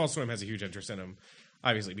Adult Swim has a huge interest in him.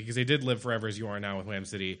 Obviously, because they did Live Forever as You Are Now with Wham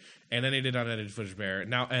City, and then they did Unedited Footage Bear.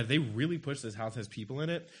 Now they really pushed this house has people in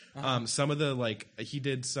it. Some of the like he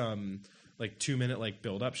did some like 2-minute like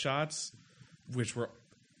build up shots, which were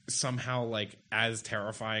somehow like as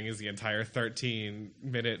terrifying as the entire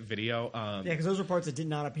 13-minute video. Yeah, because those were parts that did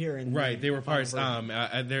not appear in Right, they were final parts.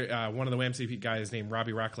 version. One of the WAMC guys named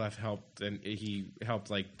Robbie Rockcliffe helped, and he helped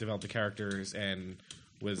like develop the characters and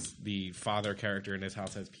was the father character in This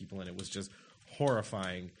House Has People, and it was just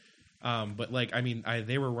horrifying. But like, I mean,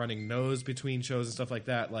 they were running nose between shows and stuff like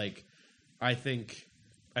that. Like, I think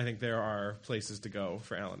there are places to go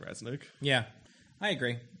for Alan Resnick. Yeah, I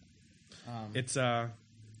agree. It's I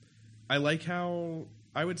like how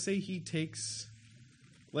I would say he takes,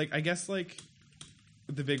 like, I guess like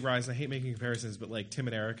the big rise. And I hate making comparisons, but like Tim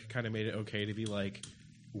and Eric kind of made it okay to be like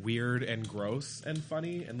weird and gross and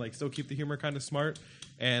funny, and like still keep the humor kind of smart.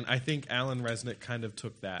 And I think Alan Resnick kind of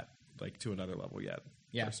took that like to another level yet.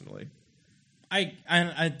 Yeah. Personally, I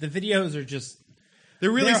the videos are just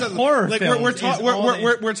they're really They're horror like films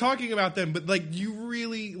we're talking about them, but like you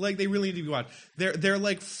really like they really need to be watched. They're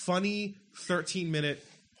like funny 13-minute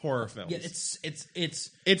horror films. yeah,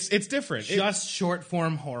 It's different. just short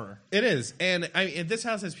form horror. It is, and This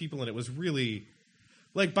House Has People, and it was really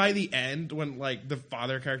like by the end when like the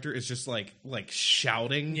father character is just like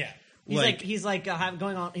shouting. Yeah. He's like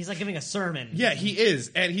going on. He's like giving a sermon. Yeah, he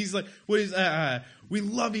is, and he's like, "What is? We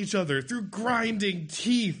love each other through grinding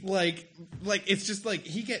teeth." Like it's just like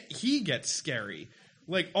he gets scary.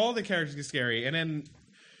 Like all the characters get scary, and then.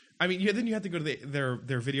 I mean, then you have to go to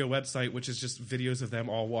their video website, which is just videos of them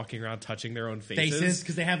all walking around touching their own faces.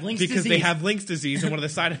 Because they have Link's Because disease. they have Link's disease, and one of the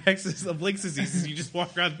side effects of Link's disease is you just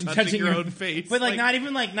walk around touching your own face. But like not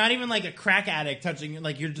even like a crack addict touching.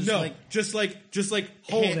 Like you're just no, like just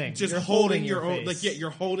Holding. just You're holding holding your your own. face. Like you're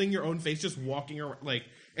holding your own face, just walking around, like,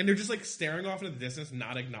 and they're just like staring off into the distance,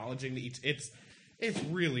 not acknowledging the It's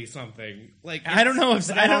really something. Like I don't know if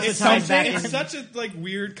But I that don't. also It's ties something. back it's such a like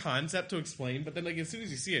weird concept to explain, but then like as soon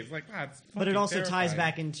as you see it, it's like wow. It's But it fucking also ties terrifying.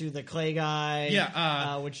 back into the Clay guy.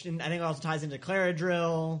 Yeah, which I think also ties into Clara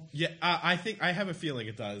Drill. Yeah, I think I have a feeling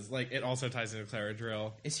it does. Like it also ties into Clara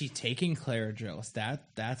Drill. Is he taking Claradrill?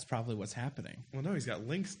 That's probably what's happening. Well, no, he's got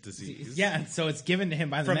Link's disease. Yeah, so it's given to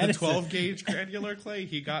him by the from the medicine. 12 gauge granular clay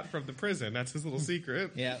he got from the prison. That's his little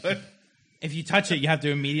secret. Yeah. If you touch it, you have to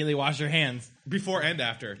immediately wash your hands. Before and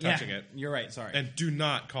after touching Yeah, it. You're right. Sorry. And do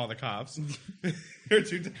not call the cops. Or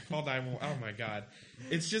do call 911. Oh my god.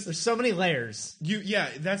 It's just There's so many layers. yeah,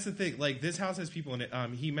 that's the thing. Like This House Has People in it.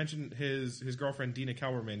 He mentioned his girlfriend Dina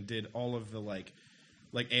Kelberman did all of the like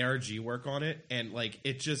ARG work on it, and like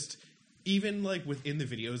it just even like within the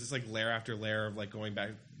videos, it's like layer after layer of like going back.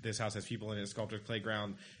 This House Has People in it, Sculptor's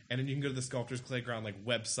Playground, and then you can go to the Sculptor's Playground like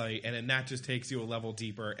website, and then that just takes you a level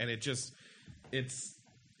deeper, and it just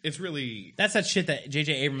it's really That's that shit that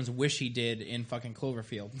J.J. Abrams wish he did in fucking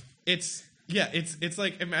Cloverfield. it's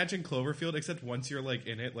like imagine Cloverfield, except once you're like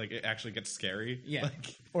in it, like it actually gets scary. Yeah.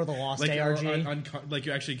 like, Or the Lost like ARG. like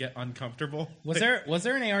you actually get uncomfortable. Was there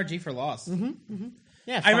an ARG for Lost?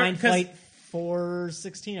 Yeah, I Find remember- 'cause- Flight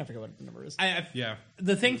 416. I forget what the number is. Yeah.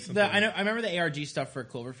 The thing Something that like I remember the ARG stuff for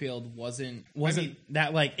Cloverfield wasn't mean-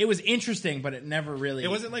 that like it was interesting, but it never really. It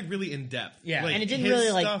wasn't like really in depth. Yeah. like, And it didn't his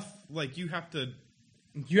really, like- stuff. Like you have to.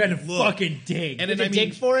 You had to Look. fucking dig. And You then, have to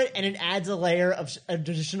dig for it, and it adds a layer of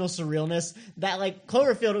additional surrealness that, like,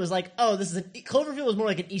 Cloverfield, it was like, oh, Cloverfield was more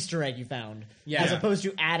like an Easter egg you found, Yeah. as opposed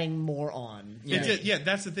to adding more on. Yeah,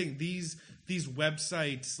 that's the thing. These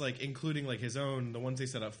websites, like including like his own, the ones they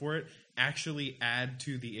set up for it, actually add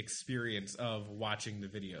to the experience of watching the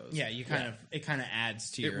videos. yeah, it kind of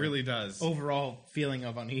adds to It your really does. overall feeling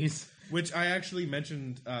of unease. Which I actually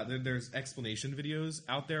mentioned. There's explanation videos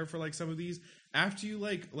out there for like some of these. After you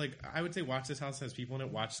like I would say watch This House Has People in it,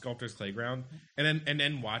 watch Sculptor's Playground, and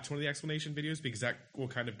then watch one of the explanation videos because that will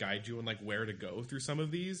kind of guide you on like where to go through some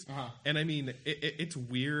of these. And I mean, it's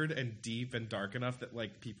weird and deep and dark enough that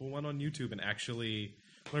like people went on YouTube and actually.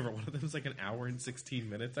 Whatever, one of them was like an hour and 16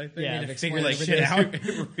 minutes, I think. Yeah, And to figure like, that shit out.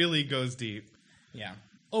 It really goes deep. Yeah.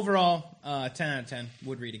 Overall, 10 out of 10.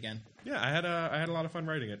 Would read again. Yeah, I had a lot of fun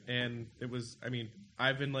writing it, and it was. I mean,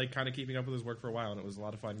 I've been like kind of keeping up with his work for a while, and it was a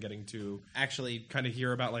lot of fun getting to Actually, kind of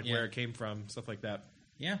hear about like Yeah. where it came from, stuff like that.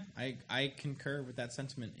 yeah, I concur with that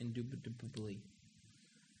sentiment indubitably.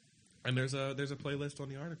 And there's a playlist on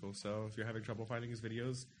the article, so if you're having trouble finding his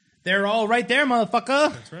videos, They're all right there,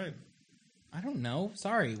 motherfucker. that's right. I don't know.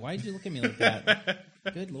 Sorry. Why did you look at me like that?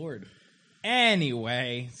 Good lord.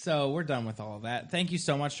 Anyway, so we're done with all of that. Thank you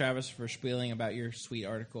so much, Travis, for spieling about your sweet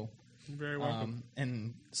article. You're very welcome.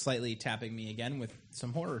 And slightly tapping me again with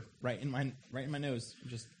some horror right in my nose.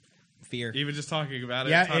 Just fear. Even just talking about it,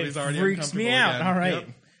 Yeah, Tommy's it already freaks me uncomfortable out. again. All right.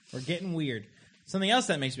 Yep. We're getting weird. Something else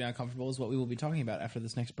that makes me uncomfortable is what we will be talking about after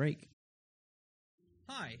this next break.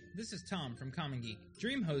 Hi, this is Tom from Common Geek.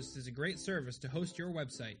 DreamHost is a great service to host your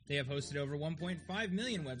website. They have hosted over 1.5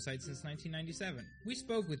 million websites since 1997. We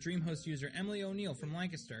spoke with DreamHost user Emily O'Neill from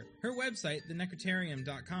Lancaster. Her website,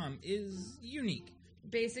 thenecrotarium.com, is unique.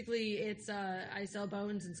 Basically, it's I sell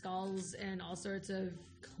bones and skulls and all sorts of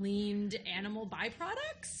cleaned animal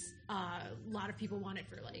byproducts. A lot of people want it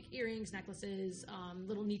for like earrings, necklaces,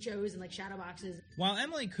 little nichos, and like shadow boxes. While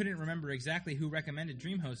Emily couldn't remember exactly who recommended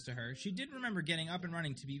DreamHost to her, she did remember getting up and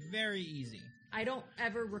running to be very easy. I don't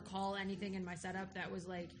ever recall anything in my setup that was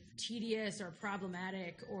like tedious or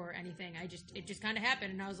problematic or anything. It just kind of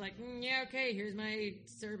happened, and I was like, yeah, okay, here's my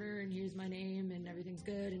server and here's my name and everything's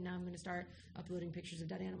good, and now I'm going to start uploading pictures of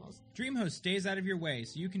dead animals. DreamHost stays out of your way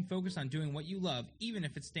so you can focus on doing what you love, even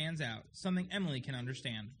if it stands out, something Emily can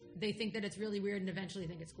understand. They think that it's really weird and eventually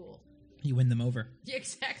think it's cool. You win them over. Yeah,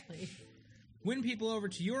 exactly. Win people over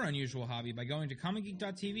to your unusual hobby by going to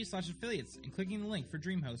commongeek.tv/affiliates and clicking the link for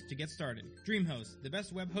DreamHost to get started. DreamHost, the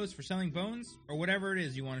best web host for selling bones or whatever it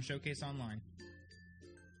is you want to showcase online.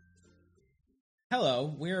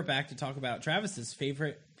 Hello, we are back to talk about Travis's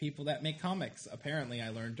favorite people that make comics. Apparently, I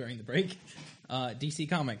learned during the break. DC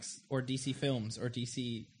Comics, or DC Films, or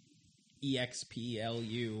DC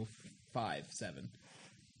EXPLU 5-7.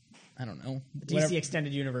 I don't know. DC Whatever.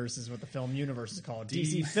 Extended Universe is what the film universe is called.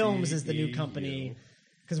 DC DCEU. Films is the new company.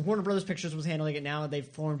 Because Warner Brothers Pictures was handling it now, they've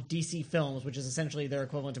formed DC Films, which is essentially their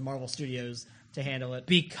equivalent to Marvel Studios, to handle it.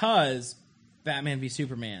 Because Batman v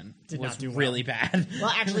Superman Did was not do well. really bad. Well,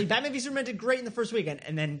 actually, Batman v Superman did great in the first weekend,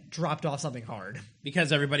 and then dropped off something hard.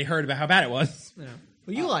 Because everybody heard about how bad it was. Yeah.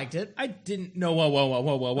 Well, you liked it. I didn't. No,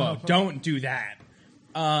 whoa. Don't do that.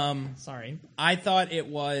 Sorry. I thought it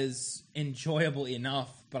was enjoyable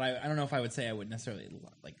enough, but I don't know if I would say I would necessarily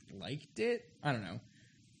liked it. I don't know.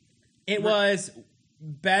 It was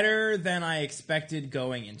better than I expected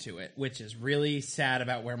going into it, which is really sad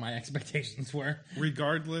about where my expectations were.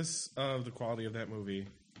 Regardless of the quality of that movie,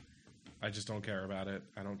 I just don't care about it.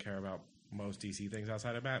 I don't care about most DC things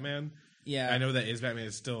outside of Batman. Yeah. I know that Batman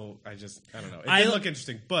is still, I don't know. It I did look- look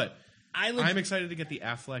interesting, but I'm excited to get the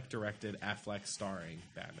Affleck-directed, Affleck-starring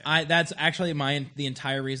Batman. That's actually the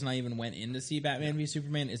entire reason I even went in to see Batman v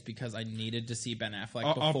Superman is because I needed to see Ben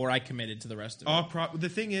Affleck before I committed to the rest of it. The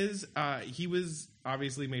thing is, he was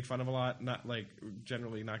obviously made fun of a lot, not like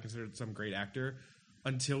generally not considered some great actor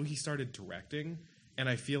until he started directing, and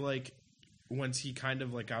I feel like once he kind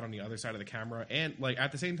of like got on the other side of the camera and like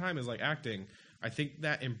at the same time as like acting, I think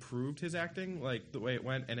that improved his acting, like the way it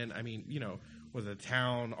went. And then I mean, with The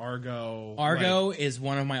Town, Argo is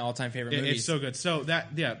one of my all-time favorite movies. It's so good. So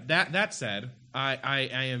that said, I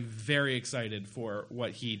am very excited for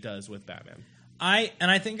what he does with Batman.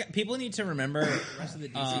 I think people need to remember the rest of the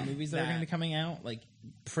DC movies that are going to be coming out, like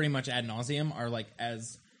pretty much ad nauseum, are like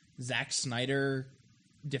as Zack Snyder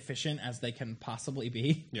deficient as they can possibly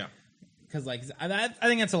be. Yeah, because like I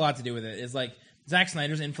think that's a lot to do with it. Is like Zack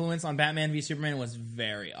Snyder's influence on Batman v Superman was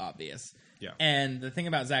very obvious. Yeah, and the thing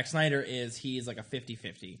about Zack Snyder is he's like a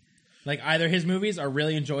 50-50. Like either his movies are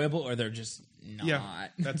really enjoyable or they're just not. Yeah,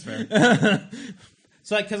 that's fair.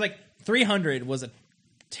 So like, because like 300 was a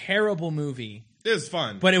terrible movie. It was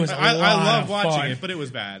fun, but it was. I love watching fun. it, but it was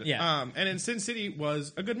bad. Yeah. And then Sin City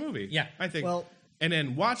was a good movie. Yeah, I think. Well, and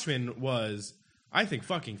then Watchmen was, I think,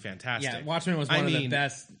 fucking fantastic. Yeah, Watchmen was one of the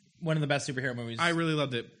best superhero movies. I really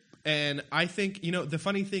loved it, and I think the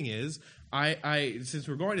funny thing is, I since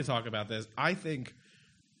we're going to talk about this, I think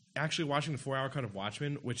actually watching the 4-hour cut of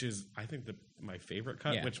Watchmen, which is I think my favorite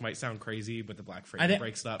cut, which might sound crazy, but the black frame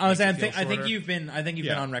breaks it up. I think you've been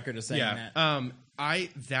on record as saying that.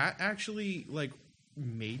 That actually like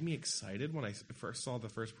made me excited when I first saw the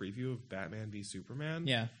first preview of Batman v Superman.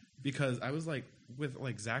 Yeah, because I was like with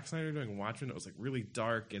like Zack Snyder doing Watchmen, it was like really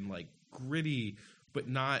dark and like gritty, but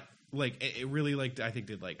not like it really like I think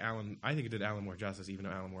it did Alan Moore justice, even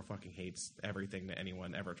though Alan Moore fucking hates everything that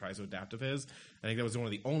anyone ever tries to adapt of his. I think that was one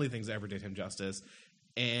of the only things that ever did him justice.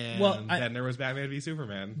 And then there was Batman v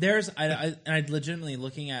Superman. I legitimately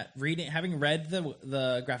having read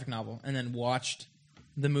the graphic novel and then watched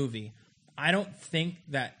the movie. I don't think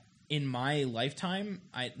that in my lifetime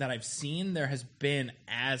that I've seen there has been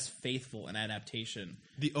as faithful an adaptation.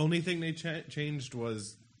 The only thing they changed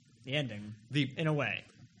was the ending. In a way,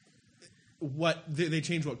 they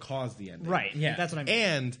changed what caused the ending. Right. Yeah, that's what I mean.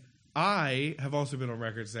 And I have also been on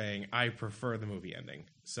record saying I prefer the movie ending.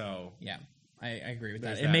 So yeah. I agree with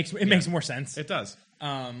that. It Makes more sense. It does.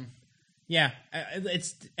 Yeah,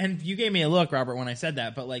 it's and you gave me a look, Robert, when I said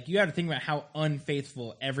that. But like, you got to think about how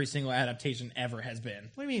unfaithful every single adaptation ever has been.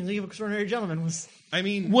 What do you mean? League of Extraordinary Gentlemen was. I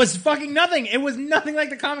mean, Was fucking nothing. It was nothing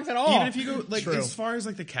like the comics at all. even if you go like True. as far as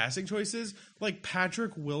like the casting choices, like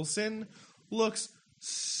Patrick Wilson looks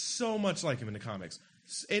so much like him in the comics.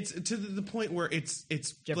 It's to the point where it's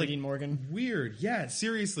Jeffrey like Dean Morgan. weird. Yeah,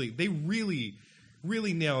 seriously, they really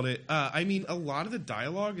nailed it. I mean, a lot of the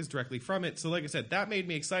dialogue is directly from it. So, like I said, that made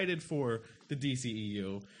me excited for the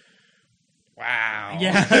DCEU. Wow.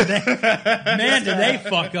 yeah, man, did they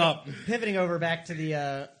fuck up? Pivoting over back to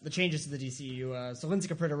the changes to the DCU, so Lindsay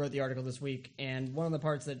Caprita wrote the article this week, and one of the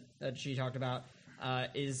parts that she talked about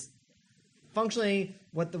is functionally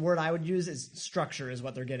what the word I would use is structure is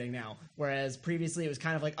what they're getting now. Whereas previously it was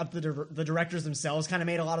kind of like up to the directors themselves kind of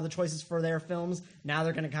made a lot of the choices for their films. Now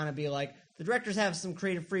they're going to kind of be like, the directors have some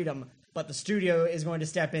creative freedom, but the studio is going to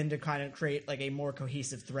step in to kind of create like a more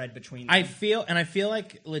cohesive thread between them. I feel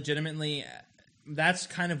like legitimately, that's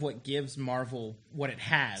kind of what gives Marvel what it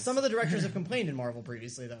has. Some of the directors have complained in Marvel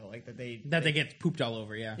previously, though, like that they get pooped all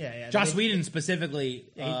over. Yeah, Yeah. Joss They- Whedon specifically.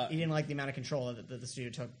 he didn't like the amount of control that the studio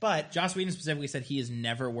took. But Joss Whedon specifically said he is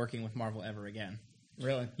never working with Marvel ever again.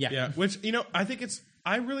 really, Yeah, Which, I think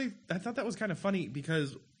I thought that was kind of funny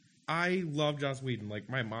because I love Joss Whedon. Like,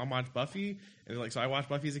 my mom watched Buffy, and like, so I watched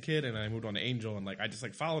Buffy as a kid, and I moved on to Angel, and like, I just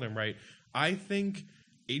like followed him, right? I think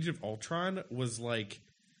Age of Ultron was like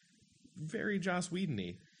very Joss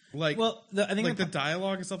Whedon-y. Like, Well, I think like the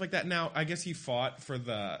dialogue and stuff like that. Now, I guess he fought for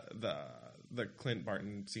the Clint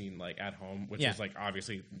Barton scene, like at home, which Yeah. was like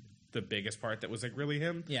obviously the biggest part that was like really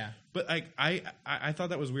him. Yeah. But like I thought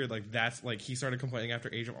that was weird. Like that's like he started complaining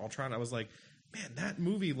after Age of Ultron. I was like, man, that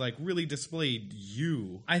movie like really displayed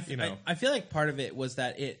you. I feel like part of it was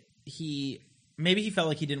that he felt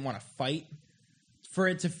like he didn't want to fight for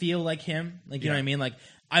it to feel like him. Like, you know what I mean? Like,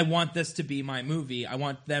 I want this to be my movie. I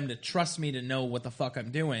want them to trust me to know what the fuck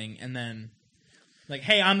I'm doing. And then, like,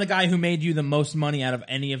 hey, I'm the guy who made you the most money out of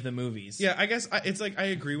any of the movies. Yeah, I guess it's like I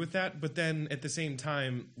agree with that, but then at the same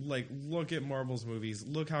time, like, look at Marvel's movies.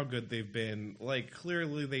 Look how good they've been. Like,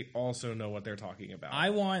 clearly they also know what they're talking about.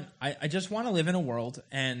 I just want to live in a world,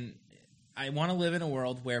 and I want to live in a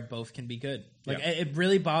world where both can be good. Like, Yeah. it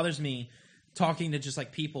really bothers me talking to just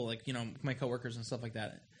like people, like, you know, my coworkers and stuff like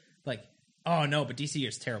that. Like, oh no, but DC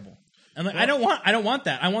is terrible. I'm like, I don't want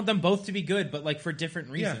that. I want them both to be good, but like for different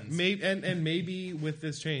reasons. Yeah, maybe with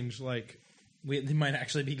this change, like, They might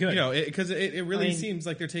actually be good. you know, because it really I mean- seems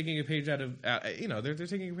like they're taking a page out of they're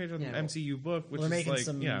taking a page out of Yeah, an MCU book, which they're is making like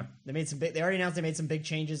some. yeah. They made some. They already announced they made some big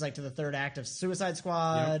changes, like to the third act of Suicide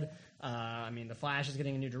Squad. I mean, The Flash is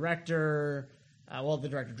getting a new director. Well, the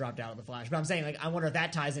director dropped out of The Flash, but I'm saying, like, I wonder if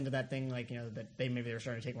that ties into that thing, like, you know, that they were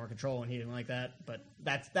starting to take more control, and he didn't like that. But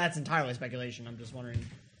that's entirely speculation. I'm just wondering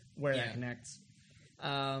where Yeah. that connects.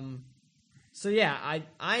 So yeah,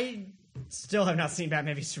 I still have not seen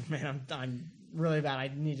Batman v Superman. I'm really bad.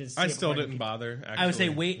 I need to. See I it still before didn't bother. Actually. I would say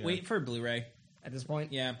Yeah. wait for Blu-ray. at this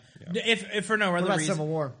point. Yeah. If for no What other about reason, Civil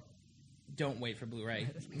War? don't wait for Blu-ray.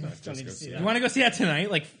 Still need to see You that. want to go see that tonight?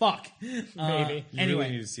 Like, fuck. Maybe. You Anyway, really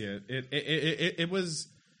need to see it. It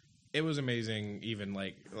was amazing. Even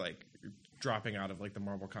like dropping out of like the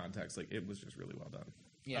Marvel context, like it was just really well done.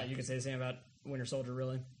 yeah. You could say the same about Winter Soldier,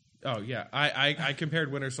 really. Oh yeah, I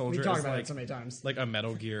compared Winter We Soldier talked as about like it so many times. like a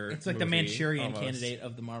Metal Gear. It's like the movie, Manchurian almost. Candidate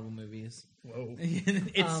of the Marvel movies. Whoa.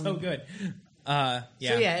 It's so good. Yeah.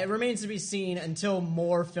 So yeah, it remains to be seen until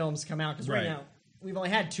more films come out, because right Right. now we've only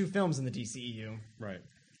had 2 films in the DCEU. Right.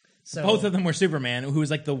 So Both of them were Superman, who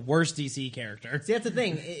was like the worst DC character. See, that's the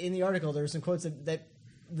thing. In the article, there were some quotes that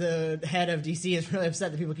the head of DC is really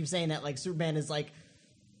upset that people keep saying that, like, Superman is like,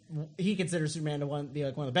 he considers Superman to be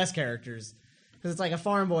like one of the best characters, because it's like a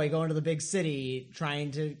farm boy going to the big city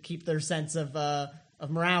trying to keep their sense of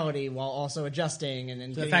morality while also adjusting and The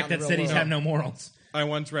getting fact out in that the real cities world. have no morals. I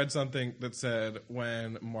once read something that said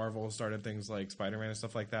when Marvel started things like Spider-Man and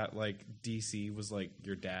stuff like that, like DC was like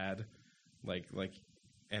your dad, like,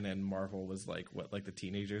 and then Marvel was like what like the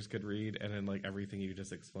teenagers could read, and then like everything you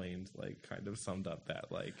just explained like kind of summed up that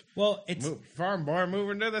like Well, it's farm boy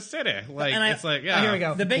moving to the city, like And I- it's like yeah, here we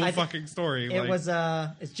go. The big- cool I thi- fucking story. It like, was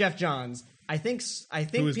it's Jeff Johns. I think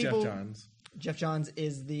who is people. Jeff Johns? Jeff Johns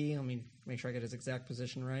is the. Let me make sure I get his exact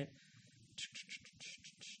position right.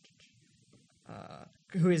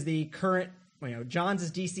 Who is the current? Johns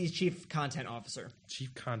is DC's chief content officer.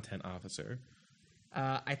 Chief Content Officer.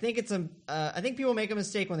 I think I think people make a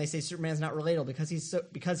mistake when they say Superman's not relatable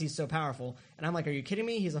because he's so powerful. And I'm like, are you kidding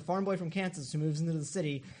me? He's a farm boy from Kansas who moves into the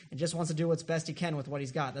city and just wants to do what's best he can with what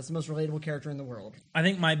he's got. That's the most relatable character in the world. I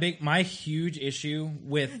think my huge issue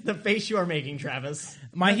with The face you are making, Travis.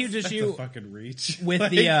 huge That's issue a fucking reach. with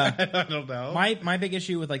Like, the I don't know. my big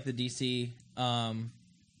issue with like the DC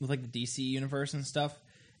with like the DC universe and stuff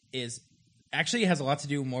is actually has a lot to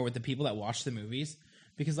do more with the people that watch the movies.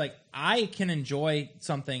 Because like I can enjoy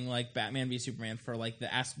something like Batman v Superman for like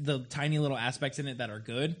the tiny little aspects in it that are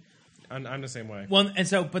good. I'm the same way. Well, and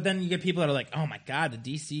so, but then you get people that are like, "Oh my god, the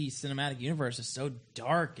DC cinematic universe is so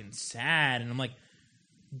dark and sad," and I'm like,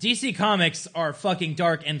 DC comics are fucking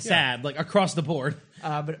dark and sad, like across the board.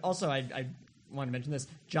 But also, I want to mention this.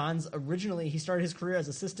 John's originally he started his career as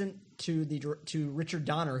assistant to Richard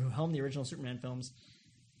Donner, who helmed the original Superman films.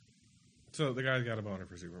 So the guy's got a boner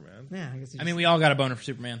for Superman. Yeah, I guess. I mean, we all got a boner for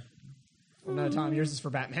Superman. Well, no, Tom, yours is for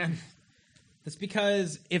Batman. That's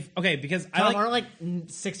because because Tom, aren't like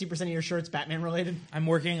 60% of your shirts Batman related? I'm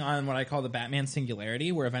working on what I call the Batman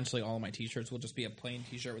singularity, where eventually all of my T-shirts will just be a plain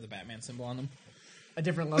T-shirt with a Batman symbol on them. A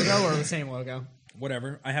different logo or the same logo?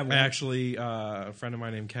 Whatever. I have I one. actually, a friend of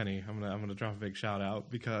mine named Kenny. I'm gonna drop a big shout out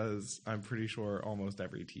because I'm pretty sure almost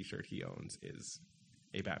every T-shirt he owns is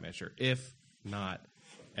a Batman shirt, if not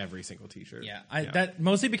every single T-shirt. Yeah, that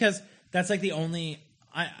mostly because that's like the only.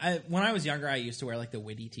 I when I was younger, I used to wear like the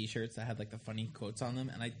witty T-shirts that had like the funny quotes on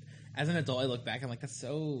them, and as an adult, I look back, I'm like, that's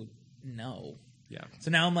so no. Yeah.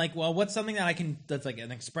 So now I'm like, well, what's something that I can that's like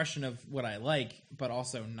an expression of what I like, but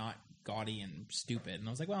also not gaudy and stupid? And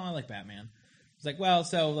I was like, well, I like Batman. It's like, well,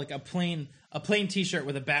 so like a plain T-shirt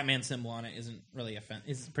with a Batman symbol on it isn't really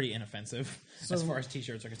is pretty inoffensive as far as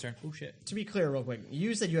T-shirts are concerned. Oh shit! To be clear, real quick,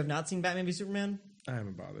 you said you have not seen Batman v Superman. I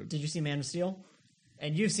haven't bothered. Did you see Man of Steel?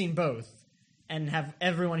 And you've seen both, and have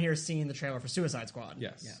everyone here seen the trailer for Suicide Squad?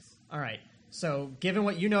 Yes. All right. So, given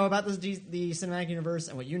what you know about the cinematic universe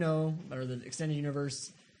and what you know, or the extended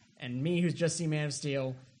universe, and me who's just seen Man of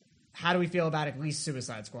Steel, how do we feel about at least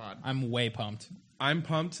Suicide Squad? I'm way pumped. I'm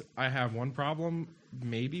pumped. I have one problem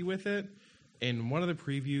maybe with it. In one of the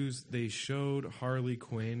previews, they showed Harley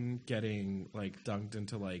Quinn getting like dunked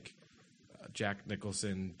into like Jack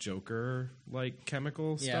Nicholson Joker like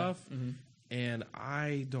chemical stuff. Mm-hmm. And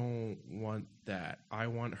I don't want that. I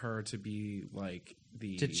want her to be like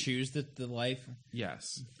to choose the life.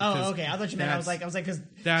 Yes. Oh, okay. I thought you meant I was like because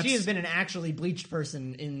she has been an actually bleached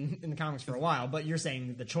person in the comics for a while, but you're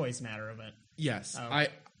saying the choice matter of it. Yes. Oh.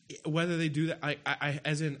 Whether they do that,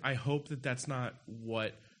 I hope that that's not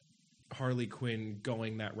what Harley Quinn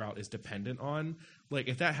going that route is dependent on. Like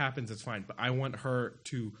if that happens, it's fine. But I want her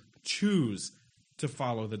to choose to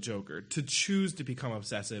follow the Joker, to choose to become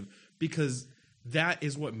obsessive, because that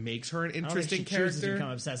is what makes her an interesting character. Chooses to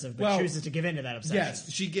become obsessive, but chooses to give in to that obsession.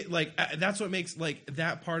 Yes, she get like that's what makes like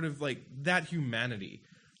that part of like that humanity,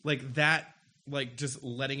 like that, like just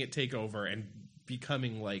letting it take over and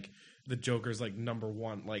becoming like the Joker's like number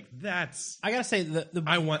one. Like that's I gotta say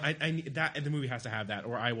I need that, and the movie has to have that,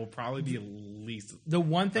 or I will probably be at least the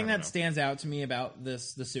one thing that stands out to me about the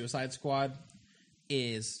Suicide Squad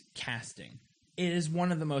is casting. It is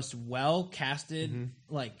one of the most well casted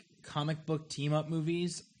like comic book team up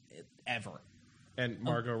movies ever. And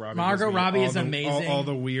Margot Robbie. Margot Robbie is amazing. All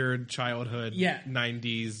the weird childhood,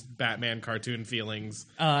 90s Batman cartoon feelings,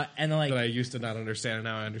 and like that I used to not understand, and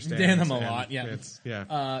now I understand them a lot.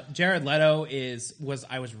 Yeah, Jared Leto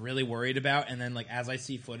I was really worried about, and then like as I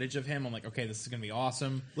see footage of him, I'm like, okay, this is gonna be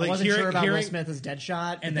awesome. Like, I wasn't sure about Will Smith as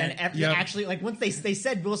Deadshot, and then actually, like once they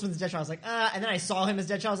said Will Smith as Deadshot, I was like, and then I saw him as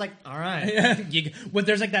Deadshot, I was like, all right. But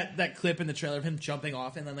there's like that clip in the trailer of him jumping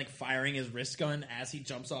off and then like firing his wrist gun as he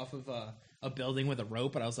jumps off of a building with a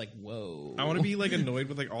rope, and I was like, whoa. I want to be like annoyed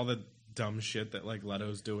with like all the dumb shit that like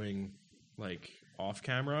Leto's doing like off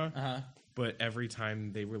camera. But every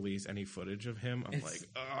time they release any footage of him, I'm like,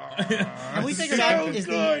 have we figured out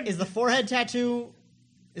is the forehead tattoo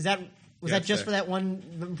was that just for that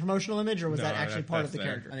one promotional image, or was that actually part of the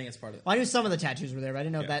character? I think it's part of it. Well, I knew some of the tattoos were there, but I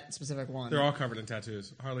didn't know that specific one. They're all covered in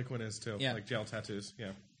tattoos. Harley Quinn is too. Like gel tattoos.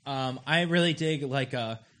 Yeah. I really dig like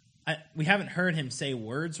we haven't heard him say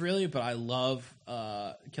words really, but I love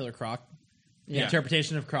Killer Croc. The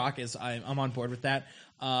interpretation of Croc is I'm on board with that.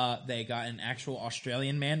 They got an actual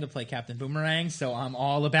Australian man to play Captain Boomerang, so I'm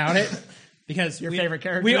all about it. Because your favorite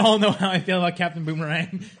character. We all know how I feel about Captain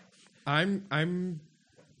Boomerang. I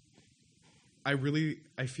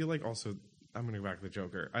feel like also I'm gonna go back to the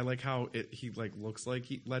Joker. I like how he like looks like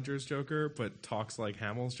Ledger's Joker, but talks like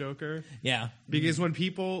Hamill's Joker. Yeah, because when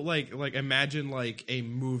people like imagine like a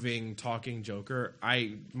moving talking Joker,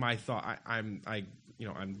 I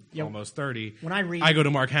I'm Yeah. almost 30. When I read- I go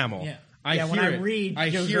to Mark Hamill. Yeah. I when hear I it. read I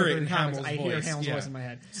Joe hear Joker it in in comics, Hamill's I hear voice. Hamill's Yeah. voice in my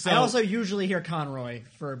head. So- I also usually hear Conroy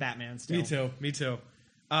for Batman still. Me too.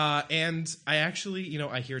 And I actually,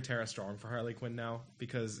 I hear Tara Strong for Harley Quinn now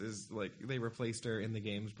because they replaced her in the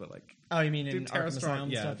games, but like, Oh, you mean in dude, Tara Arkham Strong,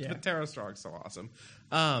 Asylum yeah, stuff? Yeah. but Tara Strong's so awesome.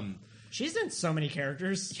 She's in so many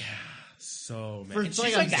characters. So For many.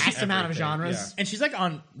 like a vast amount of everything, genres. yeah. And she's like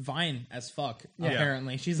on Vine as fuck.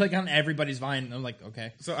 Apparently, she's like on everybody's Vine. I'm like,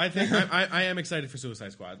 okay. So I think I am excited for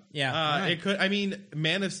Suicide Squad. Yeah. Right. It could. I mean,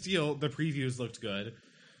 Man of Steel. The previews looked good.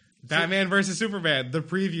 Batman versus Superman. The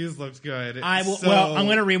previews looked good. I will. So- Well, I'm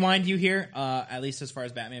going to rewind you here. At least as far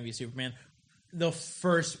as Batman v Superman, the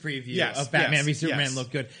first preview Yes, of Batman v yes, Superman yes.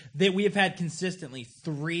 looked good. We have had consistently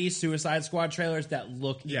 3 Suicide Squad trailers that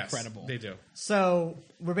look Yes, incredible. They do. So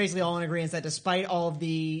we're basically all in agreement that despite all of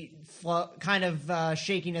the kind of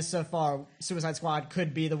shakiness so far, Suicide Squad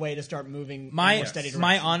could be the way to start moving in a My more steady direction.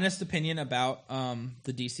 my honest opinion about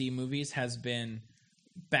the DC movies has been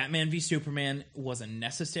Batman v Superman was a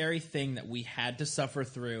necessary thing that we had to suffer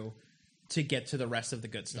through to get to the rest of the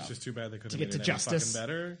good stuff. It's just too bad they couldn't get made to it any justice. fucking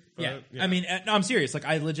better. But, Yeah. I mean, no, I'm serious. Like,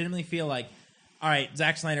 I legitimately feel like, all right,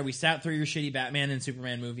 Zack Snyder, we sat through your shitty Batman and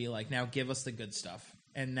Superman movie. Like, now give us the good stuff.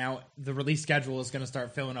 And now the release schedule is going to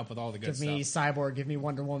start filling up with all the good Give stuff. me Cyborg, give me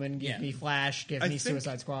Wonder Woman, give Yeah. me Flash, give I me think-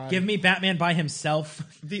 Suicide Squad. Give me Batman by himself.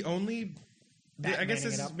 the only, I guess Batmaning this it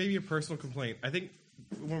is up. maybe a personal complaint. I think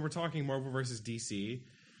when we're talking Marvel versus DC,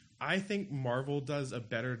 I think Marvel does a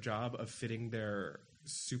better job of fitting their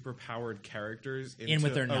superpowered characters into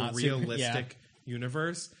with their a not super- realistic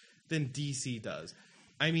universe than DC does.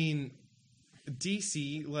 I mean,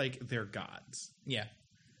 DC, like, they're gods. Yeah.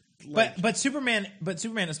 Like- But Superman,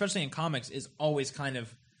 especially in comics, is always kind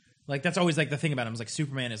of like, that's always like the thing about him is like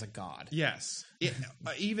Superman is a god. Yes,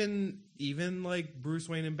 even like Bruce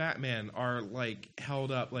Wayne and Batman are like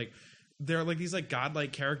held up, like they're like these like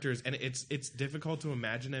godlike characters, and it's difficult to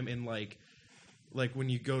imagine them in like when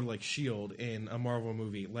you go to like S.H.I.E.L.D. in a Marvel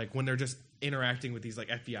movie, like when they're just interacting with these like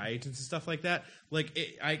FBI agents and stuff like that. Like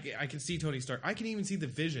I can see Tony Stark, I can even see the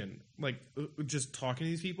Vision, like just talking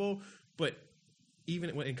to these people, but.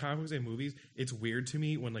 Even in comic books and movies, it's weird to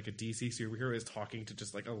me when like a DC superhero is talking to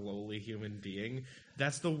just like a lowly human being.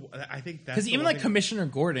 I think that's Because the even one like thing- Commissioner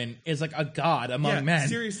Gordon is like a god among men.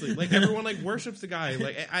 Seriously, like everyone like worships the guy.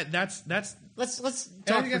 Like that's. Let's And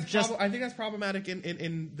talk for just I think that's problematic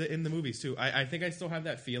in the movies too. I think I still have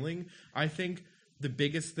that feeling. I think the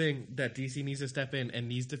biggest thing that DC needs to step in and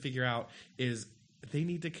needs to figure out is they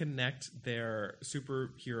need to connect their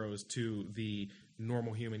superheroes to the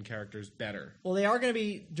normal human characters better. Well, they are going to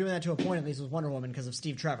be doing that to a point, at least with Wonder Woman, because of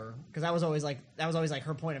Steve Trevor, because that was always like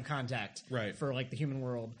her point of contact, Right. for like the human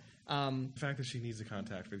world. The fact that she needs a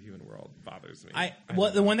contact with the human world bothers me.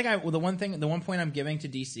 The one point I'm giving to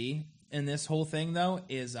DC in this whole thing though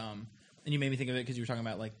is and you made me think of it because you were talking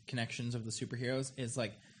about like connections of the superheroes, is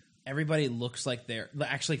like everybody looks like they're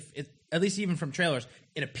actually at least even from trailers,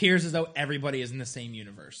 it appears as though everybody is in the same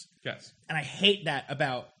universe. Yes. And I hate that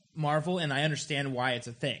about Marvel, and I understand why it's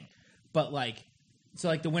a thing. But like, so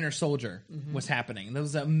like the Winter Soldier was happening. There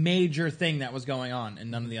was a major thing that was going on,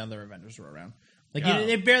 and none of the other Avengers were around. Like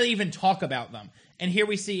they barely even talk about them. And here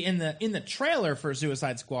we see in the trailer for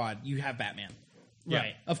Suicide Squad, you have Batman. Yeah.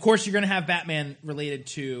 Right. Of course, you're going to have Batman related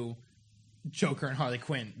to Joker and Harley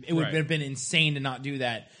Quinn. It would Right. have been insane to not do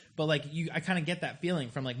that. But like, I kind of get that feeling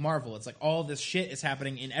from like Marvel. It's like all this shit is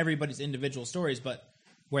happening in everybody's individual stories, but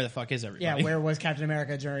where the fuck is everybody? Yeah, where was Captain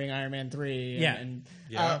America during Iron Man 3?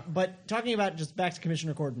 Yeah. But talking about, just back to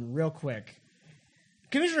Commissioner Gordon real quick.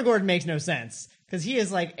 Commissioner Gordon makes no sense, because he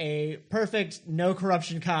is like a perfect, no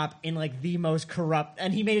corruption cop in like the most corrupt,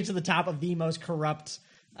 and he made it to the top of the most corrupt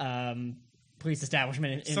police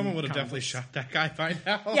establishment in Someone would have comic definitely books. shot that guy by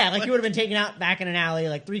now. Yeah, like he would have been taken out back in an alley,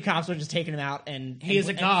 like 3 cops would have just taken him out, and He is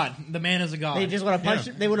a god. The man is a god. They just would have punched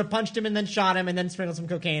him, they would have punched him and then shot him and then sprinkled some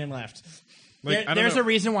cocaine and left. Like, I don't There's know. a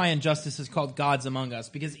reason why Injustice is called Gods Among Us,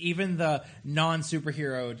 because even the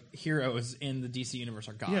non-superhero heroes in the DC universe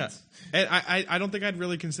are gods. Yeah, and I don't think I'd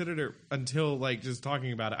really considered it until like just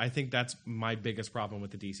talking about it. I think that's my biggest problem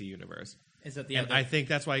with the DC universe. Is that And I think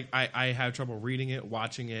that's why I have trouble reading it,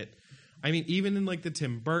 watching it. I mean, even in like the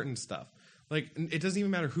Tim Burton stuff, like it doesn't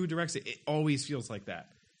even matter who directs it. It always feels like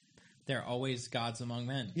that. they're always gods among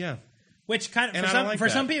men. Yeah, Which kind of And for I don't some like for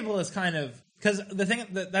that. some people is kind of because the thing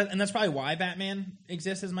that and that's probably why Batman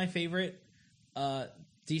exists as my favorite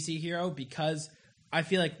DC hero, because I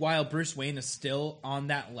feel like while Bruce Wayne is still on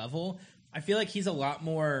that level, I feel like he's a lot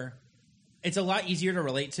more. It's a lot easier to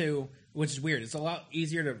relate to, which is weird. It's a lot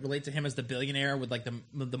easier to relate to him as the billionaire with like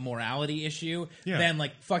the morality issue Yeah. than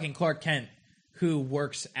like fucking Clark Kent, who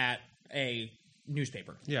works at a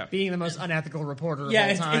newspaper. Yeah. Being the most unethical reporter Yeah,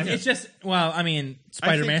 of all time. it's just well, I mean, I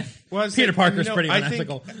Spider-Man. think- well, I was Peter saying, Parker's you know, pretty I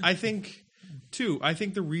unethical. I think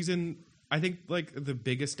the reason I think like the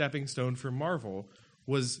biggest stepping stone for Marvel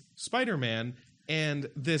was Spider-Man and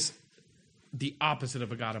the opposite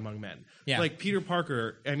of a god among men. Yeah. Like Peter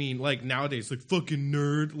Parker, I mean, like nowadays, like fucking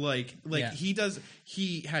nerd, like Yeah.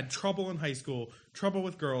 he had trouble in high school, trouble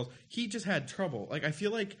with girls. He just had trouble. Like I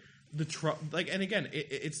feel like and again,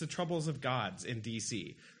 it's the troubles of gods in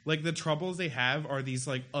DC. Like the troubles they have are these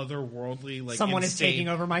like otherworldly, like Someone is insane- taking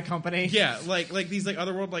over my company. Yeah, like these like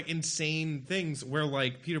otherworld like insane things where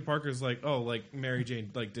like Peter Parker's like, oh, like Mary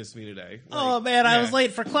Jane like dissed me today. Like, Oh man, I yeah. was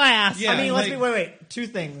late for class. Yeah. I mean, like- wait. Two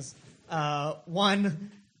things.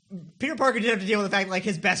 One, Peter Parker did have to deal with the fact like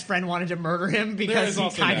his best friend wanted to murder him because is he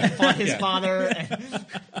also kind that. of fought his Yeah. father. And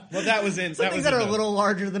Well, that was in some that things was that in are a the- little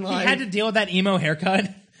larger than He life. had to deal with that emo haircut.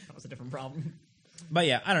 That was a different problem. But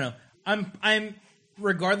yeah, I don't know. I'm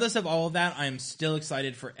regardless of all of that, I'm still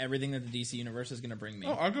excited for everything that the DC universe is going to bring me.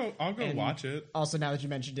 Oh, I'll go And watch it. Also, now that you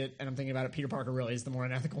mentioned it, and I'm thinking about it, Peter Parker really is the more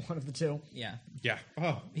unethical one of the two. Yeah. Yeah.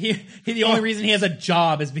 Oh, He the only reason he has a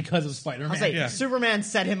job is because of Spider-Man. I'll say Yeah. Superman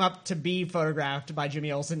set him up to be photographed by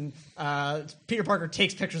Jimmy Olsen. Peter Parker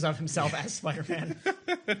takes pictures of himself as Spider-Man.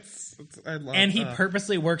 I love. And he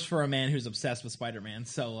purposely works for a man who's obsessed with Spider-Man.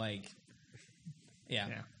 So like yeah.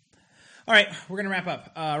 Yeah. All right, we're going to wrap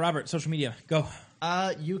up. Robert, social media. Go.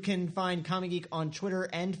 You can find Comic Geek on Twitter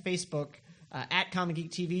and Facebook at Comic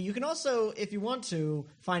Geek TV. You can also, if you want to,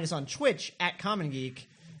 find us on Twitch at Comic Geek.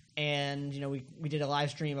 And, you know, we did a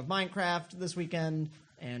live stream of Minecraft this weekend,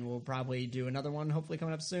 and we'll probably do another one hopefully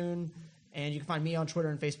coming up soon. And you can find me on Twitter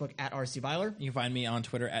and Facebook at RC Byler. You can find me on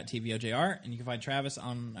Twitter at TVOJR, and you can find Travis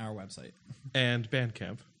on our website and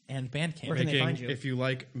Bandcamp. and Bandcamp. Where can they Making, find you? if you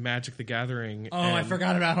like Magic the Gathering, Oh, I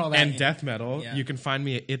forgot about all that. and death metal, Yeah. you can find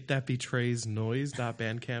me at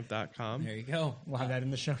itthatbetraysnoise.bandcamp.com. There you go. We'll have that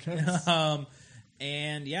in the show notes.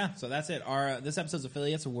 And yeah, so that's it. This episode's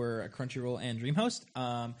affiliates were Crunchyroll and DreamHost.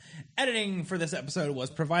 Editing for this episode was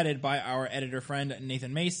provided by our editor friend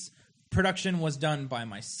Nathan Mace. Production was done by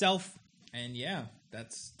myself. And yeah,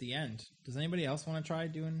 that's the end. Does anybody else want to try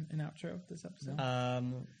doing an outro this episode?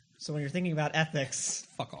 So when you're thinking about ethics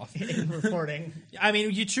Fuck off. in reporting, I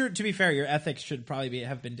mean, to be fair, your ethics should probably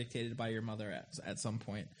have been dictated by your mother at some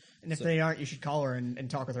point. and if So- they aren't, you should call her and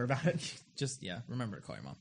talk with her about it. Just, remember to call your mom.